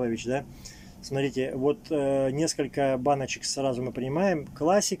Ярославович, да. Смотрите, вот несколько баночек сразу мы принимаем.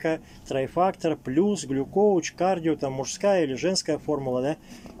 Классика, трайфактор, плюс, глюкоуч, кардио, там мужская или женская формула, да.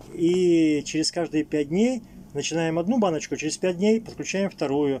 И через каждые 5 дней начинаем одну баночку, через 5 дней подключаем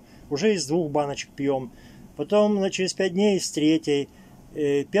вторую. Уже из 2 баночек пьем. Потом через 5 дней из 3,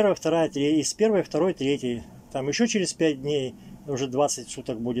 первая, вторая, третья, из 1, 2, 3. Там еще через 5 дней, уже 20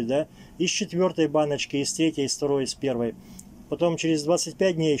 суток будет, да. Из 4 баночки, из 3, из 2, из 1. Потом через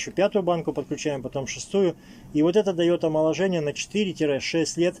 25 дней еще 5-ю банку подключаем, потом 6-ю. И вот это дает омоложение на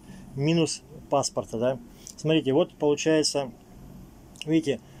 4-6 лет минус паспорта, да. Смотрите, вот получается,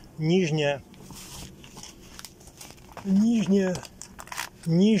 видите, нижняя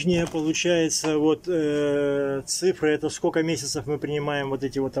получается вот цифры, это сколько месяцев мы принимаем вот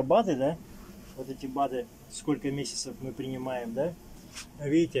эти вот БАДы, да. Вот эти БАДы, сколько месяцев мы принимаем, да.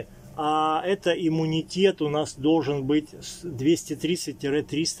 Видите. А это иммунитет у нас должен быть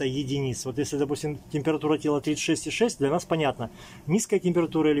 230-300 единиц. Вот если, допустим, температура тела 36,6, для нас понятно. Низкая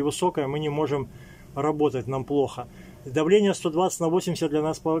температура или высокая, мы не можем работать, нам плохо. Давление 120/80 для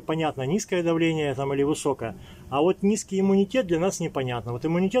нас понятно, низкое давление там, или высокое. А вот низкий иммунитет для нас непонятно. Вот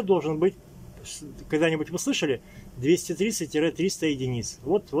иммунитет должен быть, когда-нибудь вы слышали, 230-300 единиц.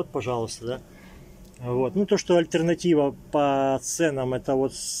 Вот, пожалуйста, да. Вот. Ну, то, что альтернатива по ценам, это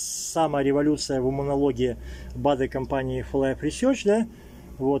вот самая революция в иммунологии БАДы компании ВЕFREE.8924123, да.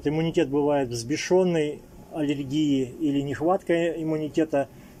 Вот. Иммунитет бывает взбешенный, аллергии или нехватка иммунитета,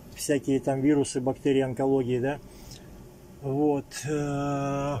 всякие там вирусы, бактерии, онкологии, да. Вот.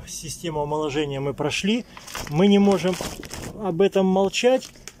 Систему омоложения мы прошли. Мы не можем об этом молчать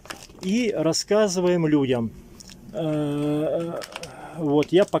и рассказываем людям.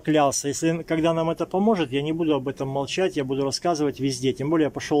 Вот, я поклялся, если когда нам это поможет, я не буду об этом молчать, я буду рассказывать везде. Тем более я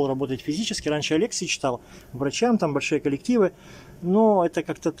пошел работать физически, раньше я лекции читал врачам, там большие коллективы, но это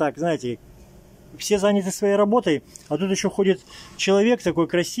как-то так, знаете, все заняты своей работой, а тут еще ходит человек такой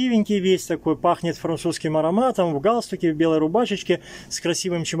красивенький весь, такой пахнет французским ароматом, в галстуке, в белой рубашечке, с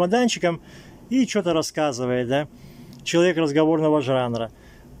красивым чемоданчиком и что-то рассказывает, да, человек разговорного жанра.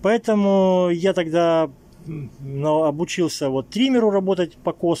 Поэтому я тогда обучился вот триммеру работать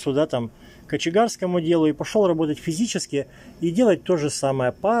по косу, да, там, кочегарскому делу, и пошел работать физически и делать то же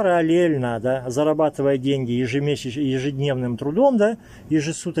самое параллельно, да, зарабатывая деньги ежедневным трудом, да,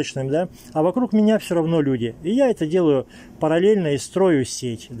 ежесуточным, да, а вокруг меня все равно люди, и я это делаю параллельно и строю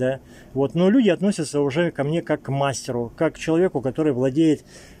сеть, да, вот, но люди относятся уже ко мне как к мастеру, как к человеку, который владеет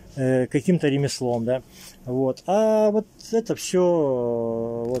каким-то ремеслом, да, вот, а вот это все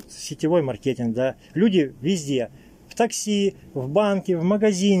вот сетевой маркетинг, да, люди везде, в такси, в банке, в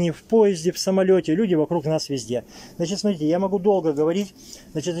магазине, в поезде, в самолете, люди вокруг нас везде. Значит, смотрите, я могу долго говорить,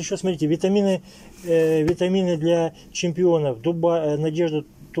 значит, еще смотрите, витамины для чемпионов, Надежда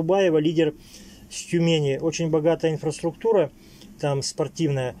Тубаева, лидер с Тюмени, очень богатая инфраструктура, там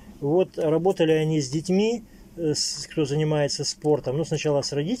спортивная, вот, работали они с детьми, кто занимается спортом, ну, сначала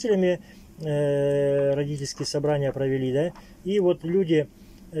с родителями, родительские собрания провели, да, и вот люди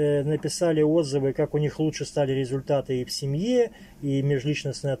написали отзывы, как у них лучше стали результаты и в семье, и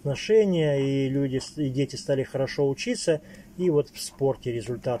межличностные отношения, и люди, и дети стали хорошо учиться, и вот в спорте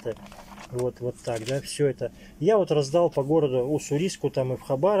результаты. Вот так, да, все это. Я вот раздал по городу Уссурийску, там и в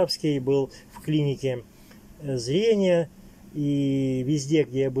Хабаровске, и был в клинике зрения, и везде,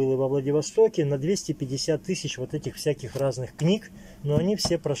 где я был, и во Владивостоке, на 250 тысяч вот этих всяких разных книг, но они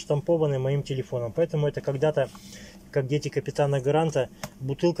все проштампованы моим телефоном. Поэтому это когда-то, как дети капитана Гранта,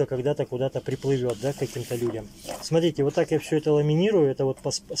 бутылка когда-то куда-то приплывет, да, к каким-то людям. Смотрите, вот так я все это ламинирую. Это вот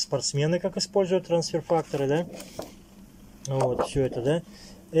спортсмены как используют трансфер-факторы, да. Вот, все это, да.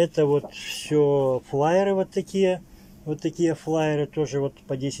 Это вот все флайеры вот такие флайеры, тоже вот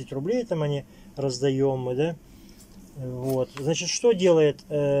по 10 рублей там они раздаем мы, да. Вот, значит, что делает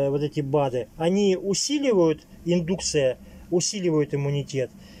вот эти БАДы? Они усиливают, индукция усиливают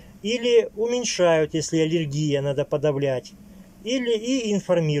иммунитет, или уменьшают, если аллергия, надо подавлять, или и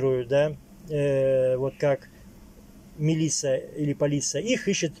информируют, да, вот как милиция или полиция, их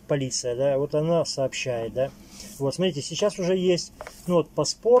ищет полиция, да, вот она сообщает, да. Вот, смотрите, сейчас уже есть, ну вот по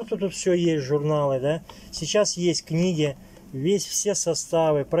спорту тут все есть, журналы, да, сейчас есть книги, все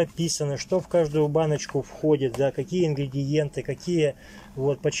составы прописаны, что в каждую баночку входит, да, какие ингредиенты, какие,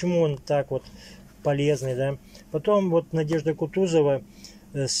 вот, почему он так вот полезный, да. Потом вот Надежда Кутузова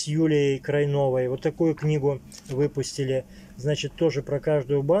с Юлией Крайновой вот такую книгу выпустили, значит, тоже про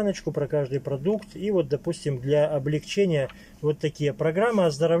каждую баночку, про каждый продукт. И вот, допустим, для облегчения вот такие программы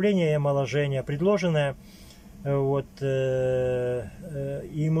оздоровления и омоложения, предложенная вот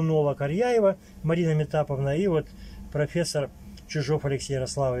иммунолог Арьяева Марина Метаповна и вот профессор Чижов Алексей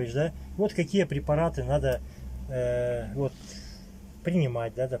Ярославович, да, вот какие препараты надо вот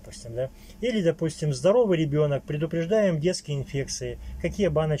принимать, да, допустим, да. Или, допустим, здоровый ребенок, предупреждаем детские инфекции, какие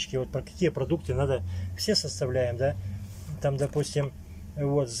баночки, вот про какие продукты надо, все составляем, да. Там, допустим,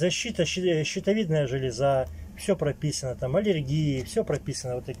 вот защита, щитовидная железа, все прописано, там аллергии, все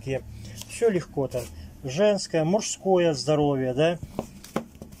прописано, вот такие, все легко там. Женское, мужское здоровье, да.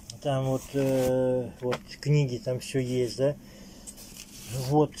 Там вот, вот книги, там все есть, да.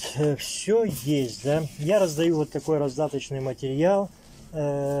 Вот, все есть, да. Я раздаю вот такой раздаточный материал.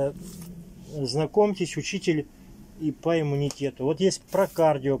 Знакомьтесь, учитель и по иммунитету. Вот есть про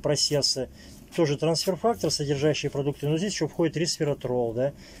кардио, про сердце. Тоже трансфер-фактор, содержащие продукты. Но здесь еще входит ресвератрол,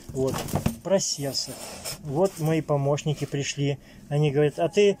 да. Вот, про сердце. Вот мои помощники пришли. Они говорят, а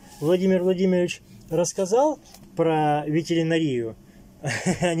ты, Владимир Владимирович, рассказал про ветеринарию?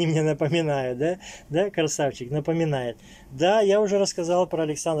 Они мне напоминают, да? Да, красавчик, напоминает. Да, я уже рассказал про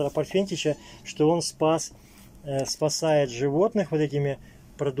Александра Парфентича, что он спасает животных вот этими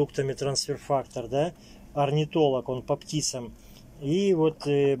продуктами трансфер-фактор, да? Орнитолог, он по птицам. И вот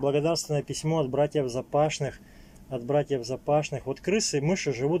благодарственное письмо от братьев Запашных. Вот крысы,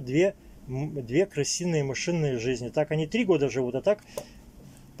 мыши живут две крысиные мышиные жизни. Так они 3 года живут, а так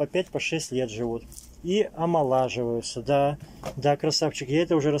по 5-6 лет живут. И омолаживаются, да, красавчик, я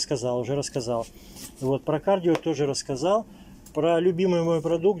это уже рассказал. Вот, про кардио тоже рассказал, про любимый мой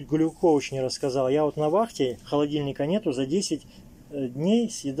продукт глюкоуч не рассказал. Я вот на вахте, холодильника нету, за 10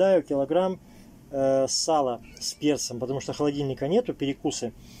 дней съедаю килограмм сала с перцем, потому что холодильника нету,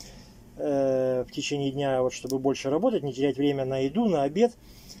 перекусы в течение дня, вот, чтобы больше работать, не терять время на еду, на обед.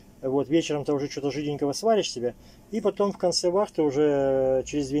 Вот, вечером ты уже что-то жиденького сваришь себе, и потом в конце вахты уже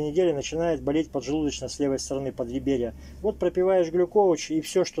через 2 недели начинает болеть поджелудочно с левой стороны подреберья. Вот пропиваешь глюкоуч, и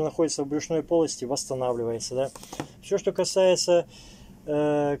все, что находится в брюшной полости, восстанавливается, да. Все, что касается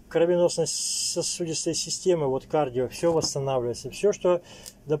кровеносной сосудистой системы, вот кардио, все восстанавливается. Все, что,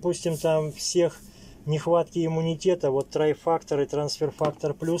 допустим, там всех нехватки иммунитета, вот трайфактор и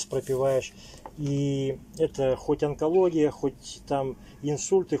трансфер-фактор плюс пропиваешь, и это хоть онкология, хоть там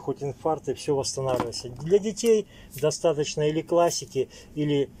инсульты, хоть инфаркты, все восстанавливается. Для детей достаточно или классики,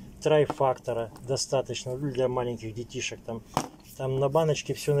 или трайфактора достаточно, для маленьких детишек. Там на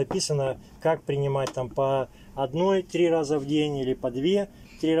баночке все написано, как принимать, там по 1-3 раза в день, или по 2-3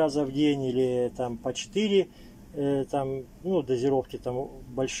 раза в день, или там по 4, там, ну, дозировки там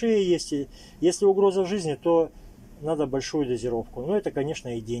большие есть. Если угроза жизни, то надо большую дозировку. Но это,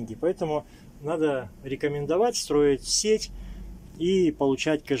 конечно, и деньги. Поэтому надо рекомендовать, строить сеть и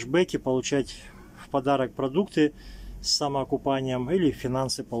получать кэшбэки, получать в подарок продукты с самоокупанием или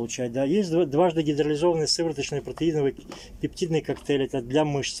финансы получать. Да. Есть дважды гидролизованный сывороточный протеиновый пептидный коктейль. Это для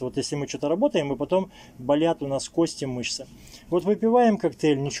мышц. Вот если мы что-то работаем, и потом болят у нас кости, мышцы. Вот выпиваем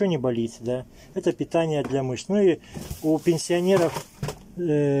коктейль, ничего не болит. Да. Это питание для мышц. Ну и у пенсионеров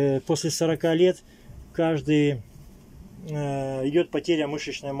после 40 лет идет потеря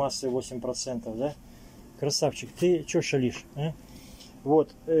мышечной массы 8%, да? Красавчик, ты что шалишь? А?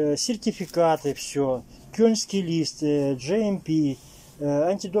 Вот, сертификаты, все, кёльнский лист, GMP,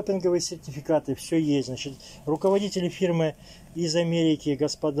 антидопинговые сертификаты, все есть. Значит, руководители фирмы из Америки,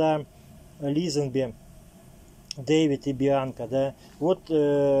 господа Лизенби, Дэвид и Бианка, да. Вот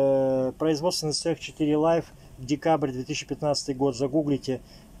производственный цех 4 Life, декабрь 2015 год, загуглите,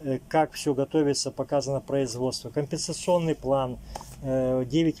 как все готовится, показано производство, компенсационный план,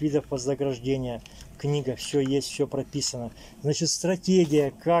 9 видов вознаграждения, книга, все есть, все прописано. Значит,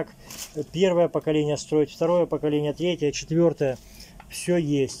 стратегия, как первое поколение строить, второе поколение, третье, четвертое, все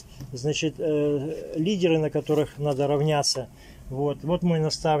есть. Значит, лидеры, на которых надо равняться. Вот мой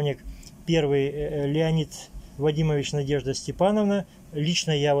наставник, первый, Леонид Вадимович, Надежда Степановна,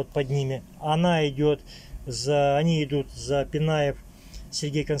 лично я вот под ними. Они идут за Пинаев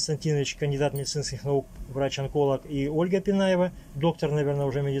Сергей Константинович, кандидат медицинских наук, врач-онколог, и Ольга Пинаева, доктор, наверное,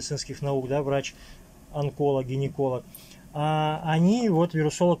 уже медицинских наук, да, врач-онколог, гинеколог. А они, вот,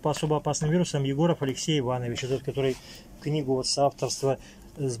 вирусолог по особо опасным вирусам Егоров Алексей Иванович, тот, который книгу вот соавторства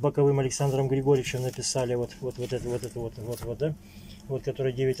с Боковым Александром Григорьевичем написали, вот, да, вот,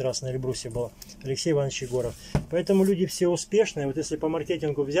 который 9 раз на Эльбрусе был, Алексей Иванович Егоров. Поэтому люди все успешные. Вот если по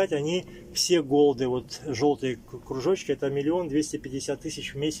маркетингу взять, они все голды, вот желтые кружочки, это 1 250 000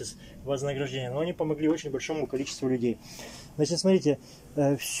 в месяц вознаграждения. Но они помогли очень большому количеству людей. Значит, смотрите,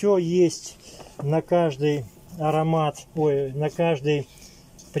 все есть на каждый аромат, на каждый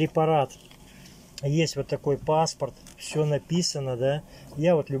препарат. Есть вот такой паспорт, все написано, да.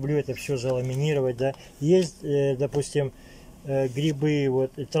 Я вот люблю это все заламинировать, да. Есть, допустим, грибы,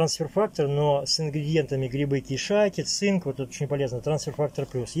 вот, трансфер-фактор, но с ингредиентами грибы кишаки, цинк, вот это очень полезно, трансфер-фактор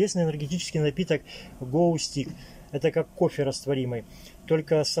плюс. Есть энергетический напиток Go Stick, это как кофе растворимый,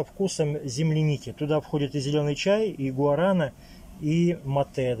 только со вкусом земляники. Туда входит и зеленый чай, и гуарана, и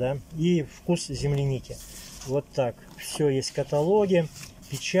мате, да, и вкус земляники. Вот так. Все есть каталоги,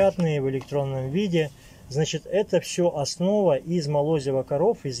 печатные, в электронном виде. Значит, это все основа из молозива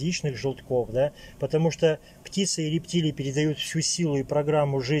коров, из яичных желтков, да, потому что птицы и рептилии передают всю силу и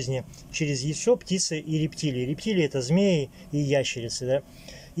программу жизни через яйцо, птицы и рептилии. Рептилии — это змеи и ящерицы, да,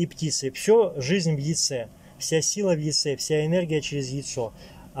 и птицы. Все жизнь в яйце, вся сила в яйце, вся энергия через яйцо.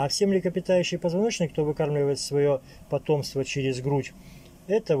 А все млекопитающие позвоночные, кто выкармливает свое потомство через грудь,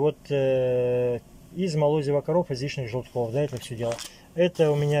 это вот из молозива коров, из яичных желтков, да, это все дело.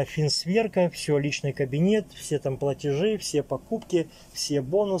 Это у меня финсверка, все, личный кабинет, все там платежи, все покупки, все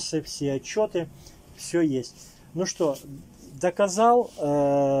бонусы, все отчеты, все есть. Ну что, доказал,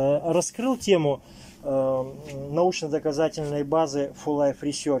 раскрыл тему научно-доказательной базы Full Life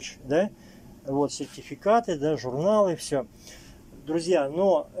Research, да, вот сертификаты, да, журналы, все. Друзья,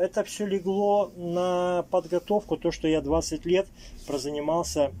 но это все легло на подготовку, то, что я 20 лет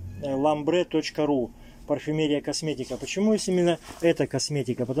прозанимался lambre.ru. Парфюмерия, косметика. Почему есть именно эта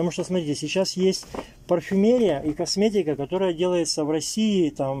косметика? Потому что, смотрите, сейчас есть парфюмерия и косметика, которая делается в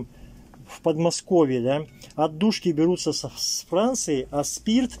России, там, в Подмосковье, да. Отдушки берутся с Франции, а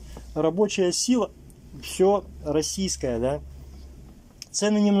спирт, рабочая сила, все российское, да.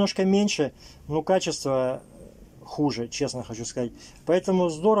 Цены немножко меньше, но качество хуже, честно хочу сказать. Поэтому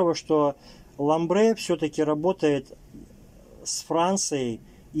здорово, что Ламбре все-таки работает с Францией,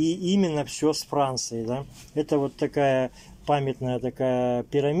 и именно все с Франции, да. Это вот такая памятная такая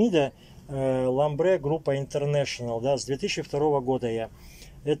пирамида Ламбре группа International, да, с 2002 года я.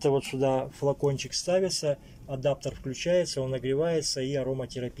 Это вот сюда флакончик ставится, адаптер включается, он нагревается, и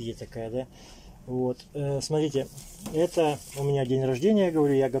ароматерапия такая, да. Вот, смотрите, это у меня день рождения, я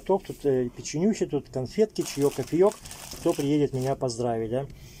говорю, я готов, тут печенюхи, тут конфетки, чаек, кофеек, кто приедет меня поздравить, да.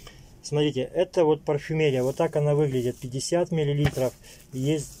 Смотрите, это вот парфюмерия, вот так она выглядит, 50 мл,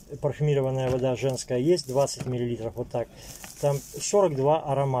 есть парфюмированная вода женская, есть 20 мл, вот так. Там 42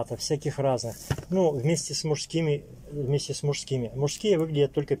 аромата, всяких разных, ну, вместе с мужскими. Мужские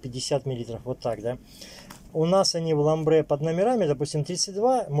выглядят только 50 мл, вот так, да. У нас они в Ламбре под номерами, допустим,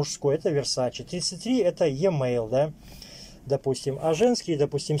 32 мужской, это Versace, 33 это E-mail, да, допустим, а женские,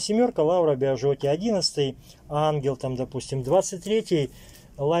 допустим, семерка, Лаура Биажотти, 11 Ангел, там, допустим, 23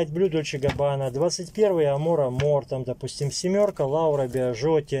 Light Blue Dolce Gabbana, 21-й Amor Amor, там, допустим, семерка, Лаура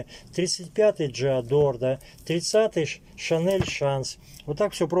Биажотти, 35-й Giador, да, 30-й Chanel Chance. Вот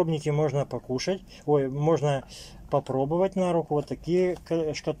так все пробники можно покушать, можно попробовать на руку, вот такие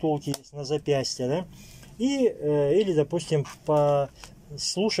шкатулки есть на запястье, да, или, допустим,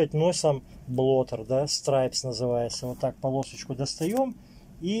 послушать носом блотер, да, Stripes называется, вот так полосочку достаем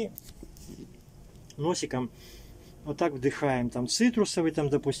и носиком Вот так вдыхаем, там цитрусовый, там,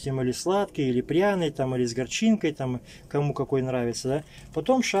 допустим, или сладкий, или пряный, там, или с горчинкой, там, кому какой нравится, да.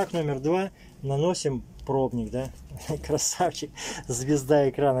 Потом шаг номер 2, наносим пробник, да. Красавчик, звезда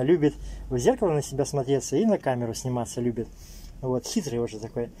экрана, любит в зеркало на себя смотреться и на камеру сниматься любит. Вот, хитрый уже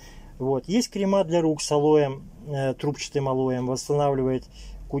такой. Вот, есть крема для рук с алоем, трубчатым алоем, восстанавливает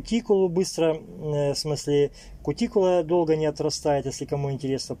кутикулу быстро, в смысле, кутикула долго не отрастает, если кому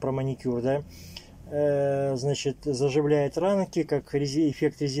интересно про маникюр, да. Значит, заживляет ранки, как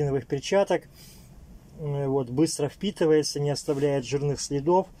эффект резиновых перчаток. Вот, быстро впитывается, не оставляет жирных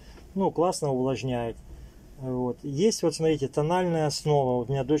следов. Ну, классно увлажняет. Вот. Есть, вот смотрите, тональная основа. Вот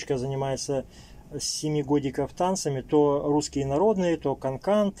у меня дочка занимается с 7 годиков танцами. То русские народные, то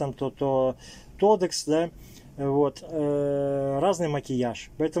канкан, там, то тодекс, да. Вот. Разный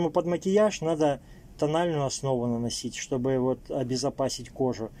макияж. Поэтому под макияж надо тональную основу наносить, чтобы вот обезопасить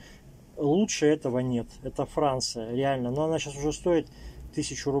кожу. Лучше этого нет. Это Франция, реально. Но она сейчас уже стоит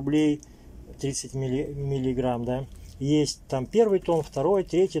 1000 рублей, 30 миллиграмм, да. Есть там первый тон, второй,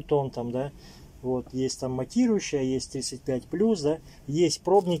 третий тон, там, да. Вот, есть там матирующая, есть 35+, да. Есть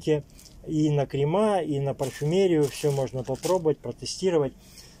пробники и на крема, и на парфюмерию. Все можно попробовать, протестировать.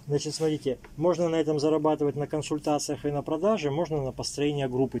 Значит, смотрите, можно на этом зарабатывать на консультациях и на продаже, можно на построение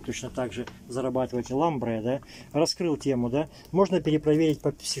группы точно так же зарабатывать. Ламбре, да, раскрыл тему, да. Можно перепроверить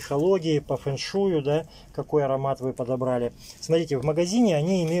по психологии, по фэншую, да, какой аромат вы подобрали. Смотрите, в магазине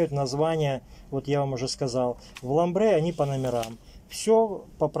они имеют название, вот я вам уже сказал, в ламбре они по номерам. Все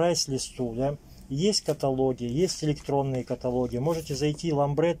по прайс-листу, да. Есть каталоги, есть электронные каталоги. Можете зайти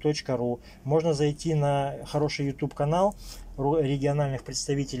lambre.ru, можно зайти на хороший YouTube канал региональных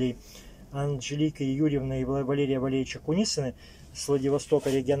представителей Анжелики Юрьевны и Валерия Валерьевича Кунисины с Владивостока,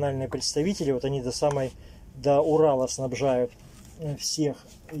 региональные представители. Вот они до Урала снабжают всех,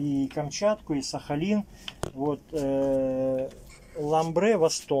 и Камчатку, и Сахалин. Вот Ламбре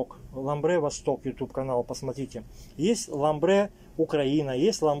Восток, YouTube канал, посмотрите. Есть Ламбре Украина,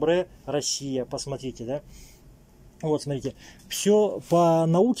 есть Ламбре Россия, посмотрите, да. Вот, смотрите, все по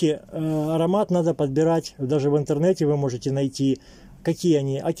науке, аромат надо подбирать, даже в интернете вы можете найти, какие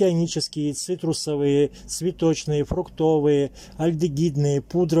они: океанические, цитрусовые, цветочные, фруктовые, альдегидные,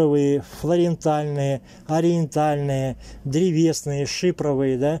 пудровые, флорентальные, ориентальные, древесные,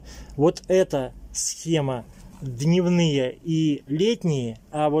 шипровые, да. Вот эта схема дневные и летние,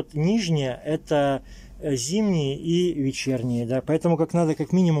 а вот нижняя это зимние и вечерние, да. Поэтому надо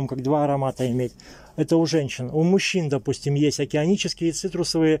как минимум 2 аромата иметь. Это у женщин. У мужчин, допустим, есть океанические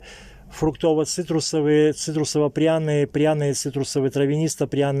цитрусовые, фруктово-цитрусовые, цитрусово-пряные, пряные цитрусовые,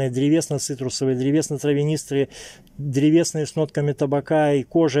 травянисто-пряные, древесно-цитрусовые, древесно-травянистые, древесные с нотками табака и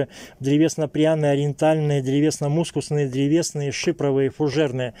кожи, древесно-пряные, ориентальные, древесно-мускусные, древесные, шипровые,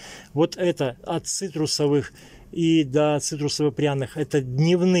 фужерные. Вот это от цитрусовых и до цитрусово-пряных это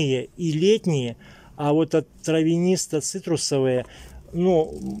дневные и летние, а вот от травянисто-цитрусовые,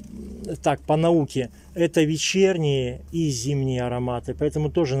 ну, так, по науке, это вечерние и зимние ароматы. Поэтому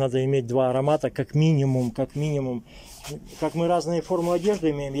тоже надо иметь 2 аромата, как минимум. Как мы разные формы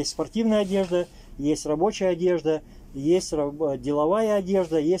одежды имеем. Есть спортивная одежда, есть рабочая одежда, есть деловая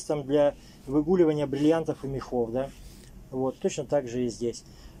одежда, есть там для выгуливания бриллиантов и мехов, да. Вот, точно так же и здесь.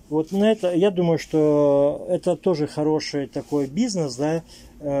 Вот на это, я думаю, что это тоже хороший такой бизнес, да.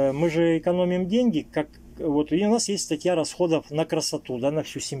 Мы же экономим деньги, вот, и у нас есть статья расходов на красоту, да, на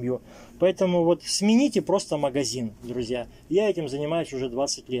всю семью. Поэтому вот смените просто магазин, друзья. Я этим занимаюсь уже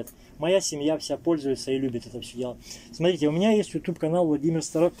 20 лет. Моя семья вся пользуется и любит это все дело. Смотрите, у меня есть YouTube канал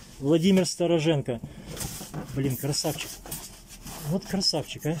Владимир Стороженко. Блин, красавчик. Вот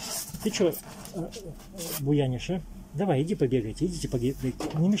красавчик, а. Ты что, буянишь, а? Давай, идите побегайте,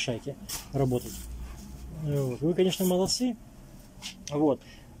 не мешайте работать. Вот. Вы, конечно, молодцы. Вот.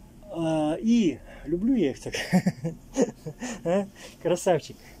 И люблю я их так.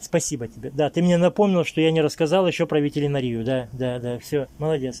 Красавчик. Спасибо тебе. Да, ты мне напомнил, что я не рассказал еще про ветеринарию. Да, все,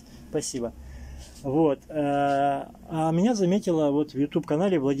 молодец. Спасибо. Вот. А меня заметила вот в YouTube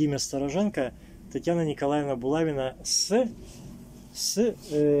канале Владимир Стороженко Татьяна Николаевна Булавина с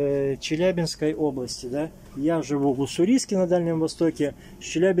Челябинской области, да. Я живу в Уссурийске на Дальнем Востоке. С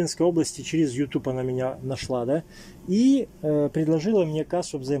Челябинской области через YouTube она меня нашла, да. И предложила мне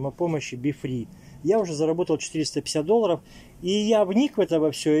кассу взаимопомощи ВЕFREE. Я уже заработал $450. И я вник в это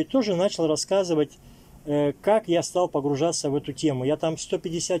во все и тоже начал рассказывать, как я стал погружаться в эту тему. Я там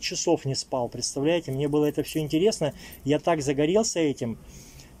 150 часов не спал, представляете? Мне было это все интересно. Я так загорелся этим.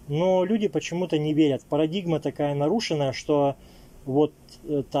 Но люди почему-то не верят. Парадигма такая нарушена, что вот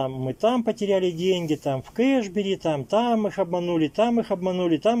там мы там потеряли деньги, там в кэшбери, там их обманули,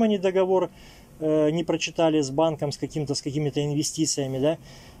 там они договор не прочитали с банком, с какими-то инвестициями, да.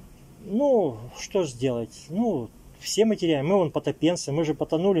 Ну, что сделать? Ну, все мы теряем. Мы вон потопенцы, мы же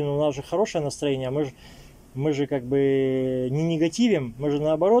потонули, но у нас же хорошее настроение, мы же как бы не негативим, мы же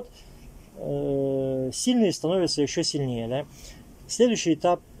наоборот сильные становятся еще сильнее, да. Следующий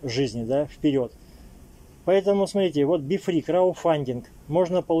этап жизни, да, вперед. Поэтому, смотрите, вот ВЕФРЕE, краудфандинг.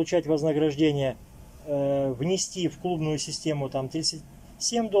 Можно получать вознаграждение, внести в клубную систему там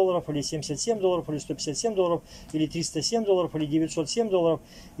 37 долларов, или 77 долларов, или 157 долларов, или 307 долларов, или 907 долларов,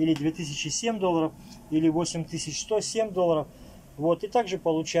 или 2007 долларов, или 8107 долларов. Вот, и также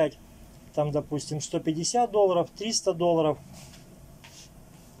получать там, допустим, 150 долларов, 300 долларов,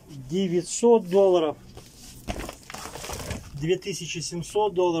 900 долларов,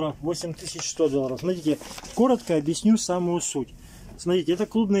 2700 долларов, 8100 долларов. Смотрите, коротко объясню самую суть. Смотрите, это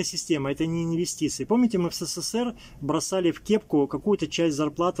клубная система, это не инвестиции. Помните, мы в СССР бросали в кепку какую-то часть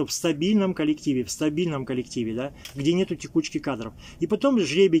зарплаты в стабильном коллективе, да, где нету текучки кадров. И потом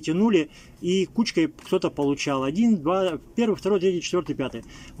жребий тянули, и кучкой кто-то получал. 1, 2, 1, 2, 3, 4, 5.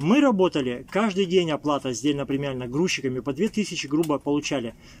 Мы работали, каждый день оплата сдельно премиально грузчиками, по 2000 грубо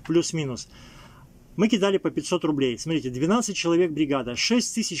получали, плюс-минус. Мы кидали по 500 рублей. Смотрите, 12 человек бригада,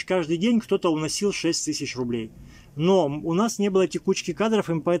 6 тысяч каждый день, кто-то уносил 6 тысяч рублей. Но у нас не было текучки кадров,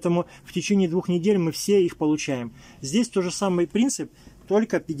 и поэтому в течение 2 недель мы все их получаем. Здесь тот же самый принцип,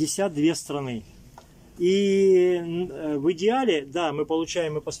 только 52 страны. И в идеале, да, мы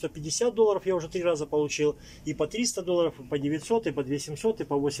получаем и по 150 долларов, я уже 3 раза получил, и по 300 долларов, и по 900, и по 2700, и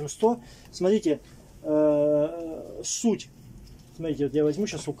по 800. Смотрите, суть. Смотрите, вот я возьму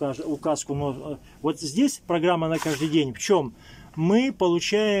сейчас указку, но вот здесь программа на каждый день. В чем? Мы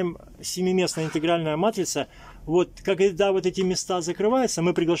получаем 7-местная интегральная матрица. Вот когда вот эти места закрываются,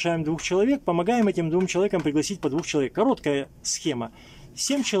 мы приглашаем 2 человек, помогаем этим 2 человекам пригласить по 2 человек. Короткая схема.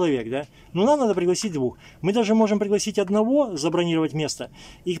 7 человек, да? Но нам надо пригласить 2. Мы даже можем пригласить одного, забронировать место.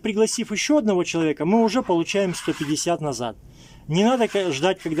 И пригласив еще одного человека, мы уже получаем 150 назад. Не надо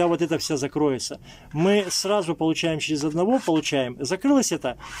ждать, когда вот это все закроется. Мы сразу получаем через одного, получаем. Закрылось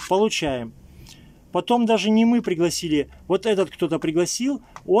это, получаем. Потом даже не мы пригласили, вот этот кто-то пригласил,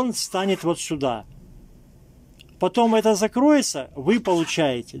 он станет вот сюда. Потом это закроется, вы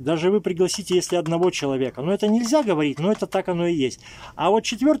получаете. Даже вы пригласите, если одного человека. Но это нельзя говорить, но это так оно и есть. А вот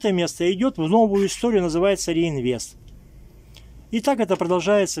 4-е место идет в новую историю, называется реинвест. И так это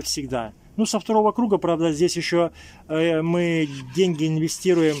продолжается всегда. Ну, со 2-го круга, правда, здесь еще мы деньги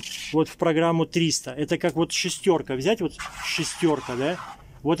инвестируем вот в программу 300. Это как вот шестерка. Взять вот шестерка, да?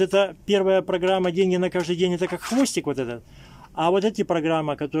 Вот это первая программа «Деньги на каждый день», это как хвостик вот этот. А вот эта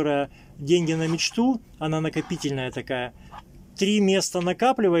программа, которая «Деньги на мечту», она накопительная такая. 3 места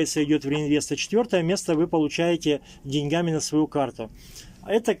накапливается, идет в реинвест, а 4-е место вы получаете деньгами на свою карту.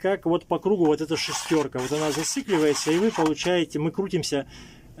 Это как вот по кругу вот эта шестерка. Вот она зацикливается, и вы получаете, мы крутимся,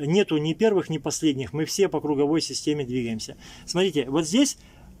 нету ни первых, ни последних. Мы все по круговой системе двигаемся. Смотрите, вот здесь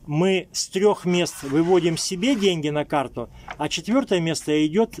мы с 3 мест выводим себе деньги на карту, а 4-е место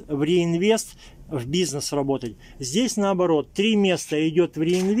идет в реинвест, в бизнес работать. Здесь наоборот, 3 места идет в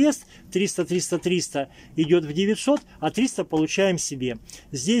реинвест, 300, 300, 300 идет в 900, а 300 получаем себе.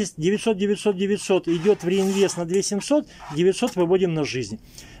 Здесь 900, 900, 900 идет в реинвест на 2700, 900 выводим на жизнь.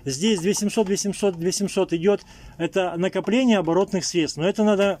 Здесь 2700, 800, 800 идет, это накопление оборотных средств. Но это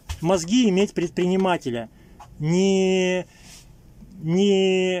надо мозги иметь предпринимателя. Не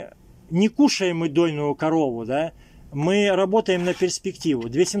кушаем мы дойную корову, да? Мы работаем на перспективу.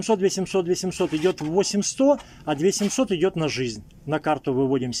 2700, 800, 800 идет в 8100, а 2700 идет на жизнь. На карту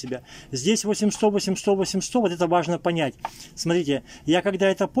выводим себя. Здесь 800, 800, 800, вот это важно понять. Смотрите, я когда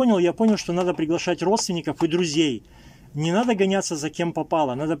это понял, я понял, что надо приглашать родственников и друзей. Не надо гоняться за кем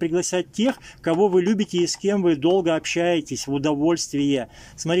попало. Надо приглашать тех, кого вы любите и с кем вы долго общаетесь в удовольствие.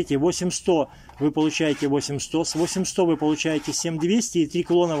 Смотрите, 8100 вы получаете 8100, с 8100 вы получаете 7200, и 3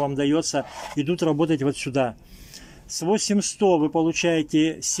 клона вам дается, идут работать вот сюда. С 8100 вы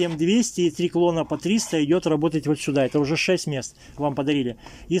получаете 7200, и 3 клона по 300 идет работать вот сюда. Это уже 6 мест вам подарили.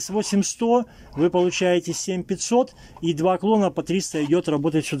 И с 8100 вы получаете 7500, и 2 клона по 300 идет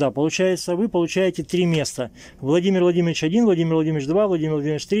работать сюда. Получается, вы получаете 3 места. Владимир Владимирович 1, Владимир Владимирович 2, Владимир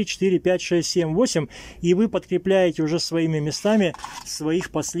Владимирович 3, 4, 5, 6, 7, 8. И вы подкрепляете уже своими местами своих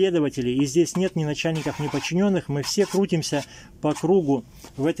последователей. И здесь нет ни начальников, ни подчиненных. Мы все крутимся по кругу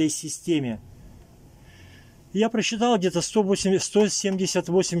в этой системе. Я просчитал, где-то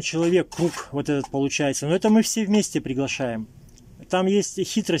 178 человек круг вот этот получается. Но это мы все вместе приглашаем. Там есть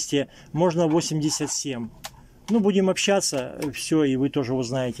хитрости, можно 87. Ну, будем общаться, все, и вы тоже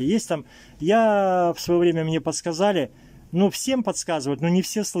узнаете. Есть там, я в свое время мне подсказали, ну, всем подсказывают, но не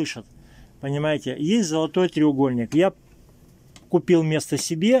все слышат. Понимаете, есть золотой треугольник. Я купил место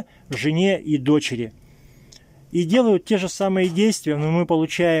себе, жене и дочери. И делают те же самые действия, но мы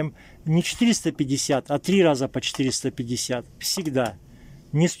получаем не 450, а 3 раза по 450. Всегда.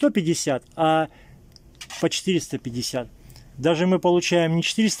 Не 150, а по 450. Даже мы получаем не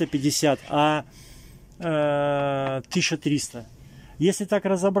 450, а 1300. Если так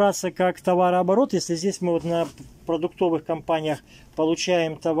разобраться, как товарооборот, если здесь мы вот на продуктовых компаниях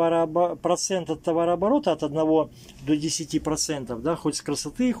получаем процент от товарооборота от 1 до 10%, да, хоть с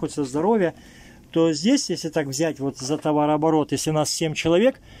красоты, хоть со здоровья, то здесь, если так взять вот за товарооборот, если у нас 7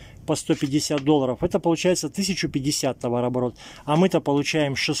 человек по $150, это получается 1050 товарооборот. А мы-то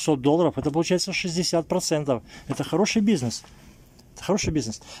получаем $600, это получается 60%. Это хороший бизнес. Это хороший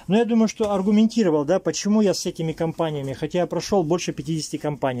бизнес. Но я думаю, что аргументировал, да, почему я с этими компаниями, хотя я прошел больше 50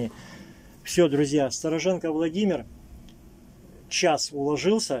 компаний. Все, друзья, Стороженко Владимир, час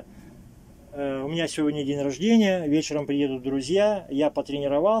уложился. У меня сегодня день рождения, вечером приедут друзья, я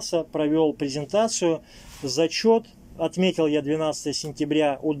потренировался, провел презентацию, зачет, отметил я 12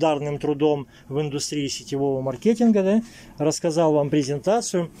 сентября ударным трудом в индустрии сетевого маркетинга, да? Рассказал вам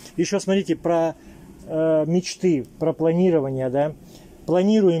презентацию. Еще смотрите про мечты, про планирование, да?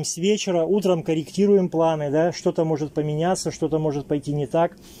 Планируем с вечера, утром корректируем планы, да? Что-то может поменяться, что-то может пойти не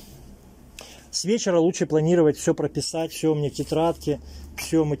так. С вечера лучше планировать, все прописать, все у меня тетрадки,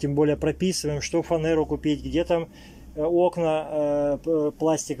 все мы тем более прописываем, что фанеру купить, где там окна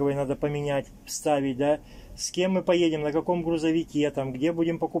пластиковые надо поменять, вставить, да, с кем мы поедем, на каком грузовике, там, где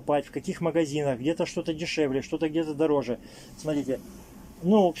будем покупать, в каких магазинах, где-то что-то дешевле, что-то где-то дороже. Смотрите,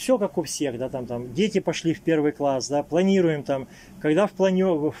 ну, все как у всех, да, там дети пошли в 1 класс, да, планируем там, когда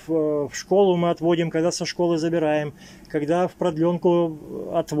в школу мы отводим, когда со школы забираем, когда в продленку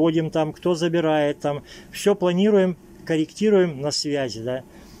отводим, там, кто забирает, там, все планируем, корректируем на связи, да,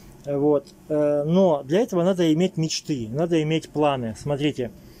 вот, но для этого надо иметь мечты, надо иметь планы, смотрите,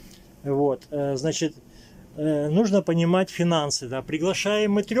 вот, значит, нужно понимать финансы, да,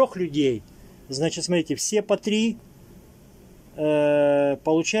 приглашаем мы 3 людей, значит, смотрите, все по 3,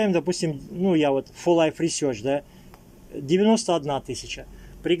 получаем, допустим, ну я вот Full Life Research, да, 91 тысяча.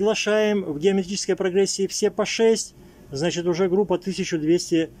 Приглашаем в геометрической прогрессии все по 6, значит уже группа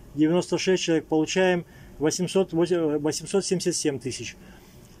 1296 человек, получаем 877 тысяч.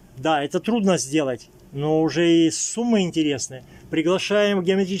 Да, это трудно сделать, но уже и суммы интересные. Приглашаем в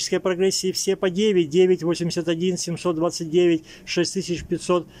геометрической прогрессии все по 9, 981, 729,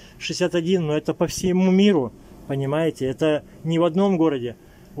 6561, но это по всему миру. Понимаете, это не в одном городе.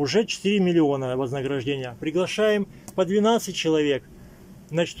 Уже 4 миллиона вознаграждения. Приглашаем по 12 человек,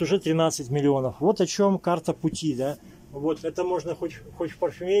 значит уже 13 миллионов. Вот о чем карта пути, да. Вот это можно хоть в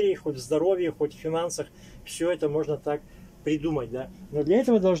парфюмерии, хоть в здоровье, хоть в финансах. Все это можно так придумать, да. Но для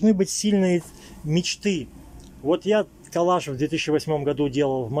этого должны быть сильные мечты. Вот я коллаж в 2008 году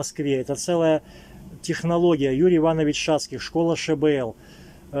делал в Москве. Это целая технология. Юрий Иванович Шацких, школа ШБЛ.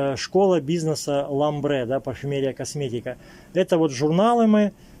 Школа бизнеса Ламбре, да, парфюмерия, косметика. Это вот журналы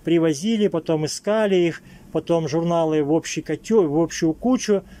мы привозили, потом искали их, потом журналы в общую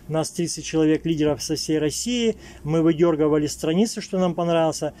кучу. Нас 30 человек лидеров со всей России. Мы выдергивали страницы, что нам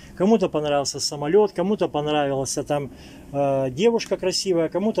понравился. Кому-то понравился самолет, кому-то понравился там девушка красивая,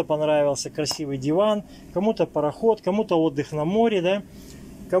 кому-то понравился красивый диван, кому-то пароход, кому-то отдых на море, да,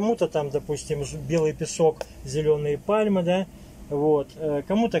 кому-то там, допустим, белый песок, зеленые пальмы, да. Вот,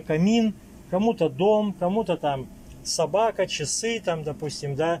 кому-то камин, кому-то дом, кому-то там собака, часы, там,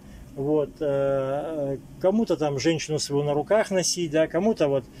 допустим, да, вот, кому-то там женщину свою на руках носить, да, кому-то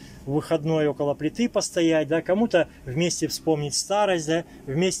вот в выходной около плиты постоять, да, кому-то вместе вспомнить старость, да,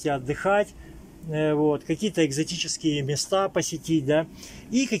 вместе отдыхать, вот, какие-то экзотические места посетить, да,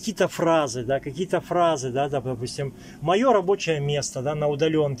 и какие-то фразы, да, допустим, мое рабочее место, да, на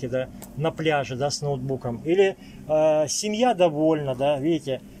удаленке, да, на пляже, да, с ноутбуком, или семья довольна, да,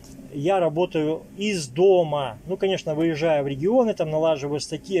 видите, я работаю из дома, ну, конечно, выезжаю в регионы, там, налаживаю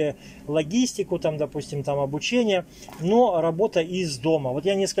статьи, логистику, там, допустим, там, обучение, но работа из дома. Вот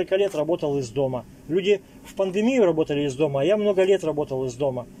я несколько лет работал из дома. Люди в пандемию работали из дома, а я много лет работал из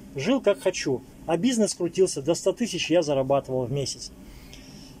дома. Жил как хочу, а бизнес крутился, до 100 тысяч я зарабатывал в месяц.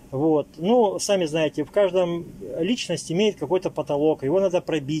 Вот, ну, сами знаете, в каждом личность имеет какой-то потолок, его надо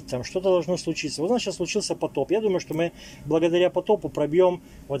пробить, там, что-то должно случиться. Вот у нас сейчас случился потоп. Я думаю, что мы благодаря потопу пробьем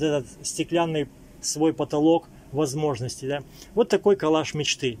вот этот стеклянный свой потолок возможностей, да. Вот такой коллаж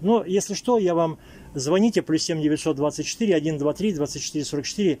мечты. Но, если что, я вам звоните, +7 924 123 24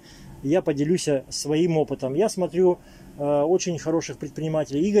 44, я поделюсь своим опытом. Я смотрю очень хороших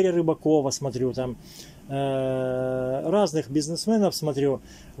предпринимателей, Игоря Рыбакова смотрю, там, разных бизнесменов смотрю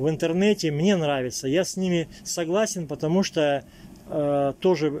в интернете, мне нравится. Я с ними согласен, потому что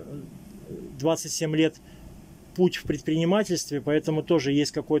тоже 27 лет путь в предпринимательстве, поэтому тоже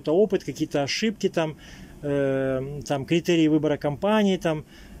есть какой-то опыт, какие-то ошибки, там критерии выбора компании, там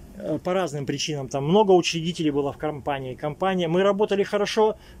по разным причинам. Там много учредителей было в компании. Мы работали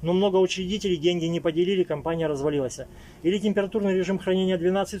хорошо, но много учредителей, деньги не поделили, компания развалилась. Или температурный режим хранения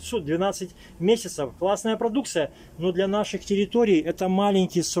 12 месяцев. Классная продукция, но для наших территорий это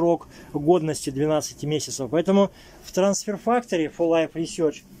маленький срок годности 12 месяцев. Поэтому в Transfer Factory for Life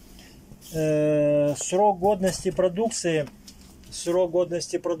Research срок годности продукции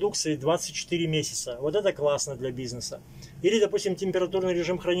 24 месяца. Вот это классно для бизнеса. Или, допустим, температурный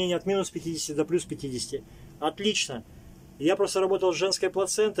режим хранения от минус 50 до плюс 50. Отлично. Я просто работал с женской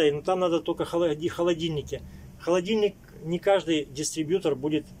плацентой, но там надо только холодильники. Холодильник не каждый дистрибьютор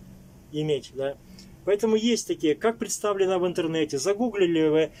будет иметь, да. Поэтому есть такие, как представлено в интернете. Загуглили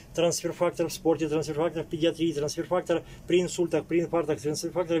вы трансфер-фактор в спорте, трансфер-фактор в педиатрии, трансфер-фактор при инсультах, при инфарктах,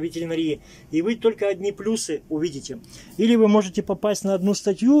 трансфер-фактор в ветеринарии. И вы только одни плюсы увидите. Или вы можете попасть на одну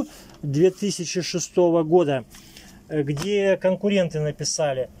статью 2006 года, где конкуренты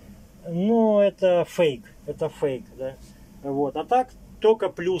написали. Но это фейк. Это фейк, да. Вот. А так только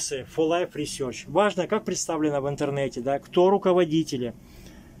плюсы for Life Research. Важно, как представлено в интернете, да, кто руководители.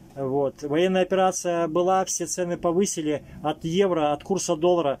 Вот. Военная операция была, все цены повысили от евро, от курса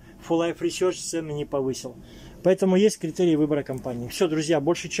доллара. For Life Research цены не повысил. Поэтому есть критерии выбора компании. Все, друзья,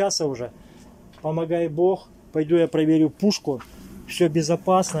 больше часа уже. Помогай Бог. Пойду я проверю пушку. Все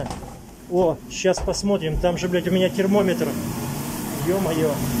безопасно. О, сейчас посмотрим. Там же, блядь, у меня термометр.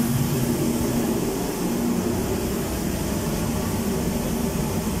 Ё-моё.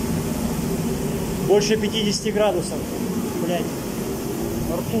 Больше 50 градусов. Блядь.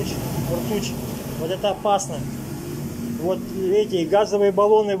 Ртуть. Вот это опасно. Вот эти газовые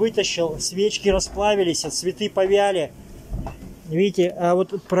баллоны вытащил, свечки расплавились, цветы повяли. Видите, а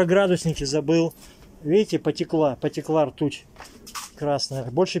вот про градусники забыл. Видите, потекла ртуть красная.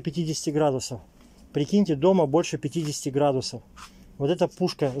 Больше 50 градусов. Прикиньте, дома больше 50 градусов. Вот эта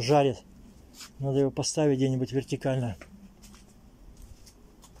пушка жарит. Надо его поставить где-нибудь вертикально.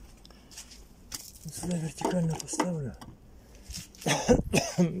 Сюда вертикально поставлю.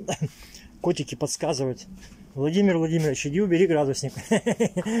 Котики подсказывают. Владимир Владимирович, иди убери градусник.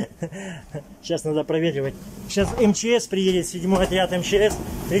 Сейчас надо проветривать. Сейчас МЧС приедет, 7-й отряд МЧС,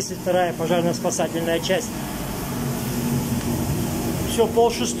 32-я пожарно-спасательная часть. Все,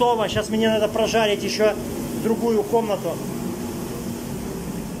 5:30. Сейчас мне надо прожарить еще другую комнату.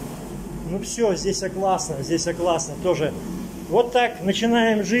 Ну все, здесь классно, тоже. Вот так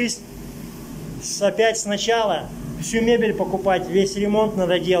начинаем жизнь опять сначала. Всю мебель покупать, весь ремонт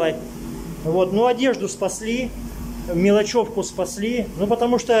надо делать. Вот, ну одежду спасли, мелочевку спасли. Ну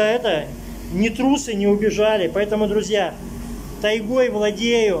потому что это не трусы, не убежали. Поэтому, друзья, тайгой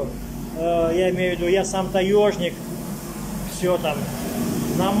владею. Я имею в виду, я сам таежник. Все там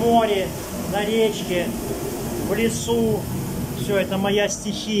на море, на речке, в лесу. Все это моя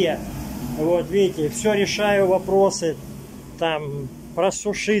стихия. Вот, видите, все решаю вопросы. Там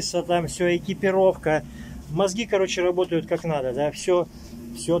просушиться, там все, экипировка. Мозги, короче, работают как надо, да, все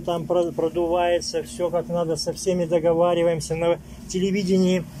там продувается, все как надо, со всеми договариваемся, на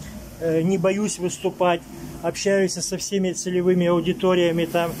телевидении не боюсь выступать, общаюсь со всеми целевыми аудиториями,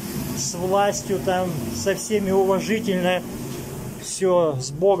 там, с властью, там, со всеми уважительно, все,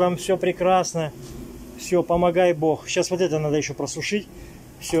 с Богом, все прекрасно, все, помогай Бог. Сейчас вот это надо еще просушить,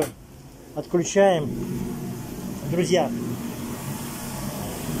 все, отключаем. Друзья,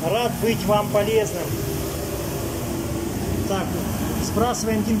 рад быть вам полезным. Так,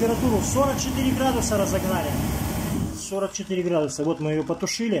 сбрасываем температуру. 44 градуса разогнали. 44 градуса. Вот мы ее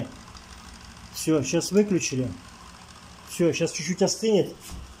потушили. Все, сейчас выключили. Все, сейчас чуть-чуть остынет.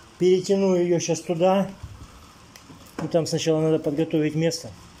 Перетяну ее сейчас туда. И там сначала надо подготовить место.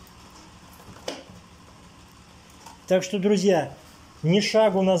 Так что, друзья, ни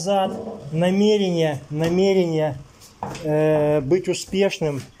шагу назад. Намерение быть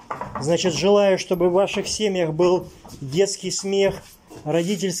успешным. Значит, желаю, чтобы в ваших семьях был детский смех,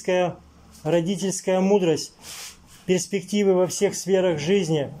 родительская мудрость, перспективы во всех сферах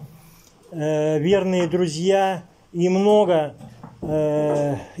жизни, верные друзья и много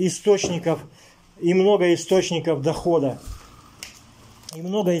источников дохода.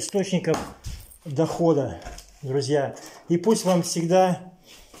 Друзья. И пусть вам всегда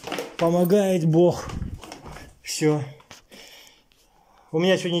помогает Бог. Все. У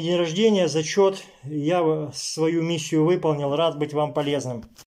меня сегодня день рождения, зачет. Я свою миссию выполнил. Рад быть вам полезным.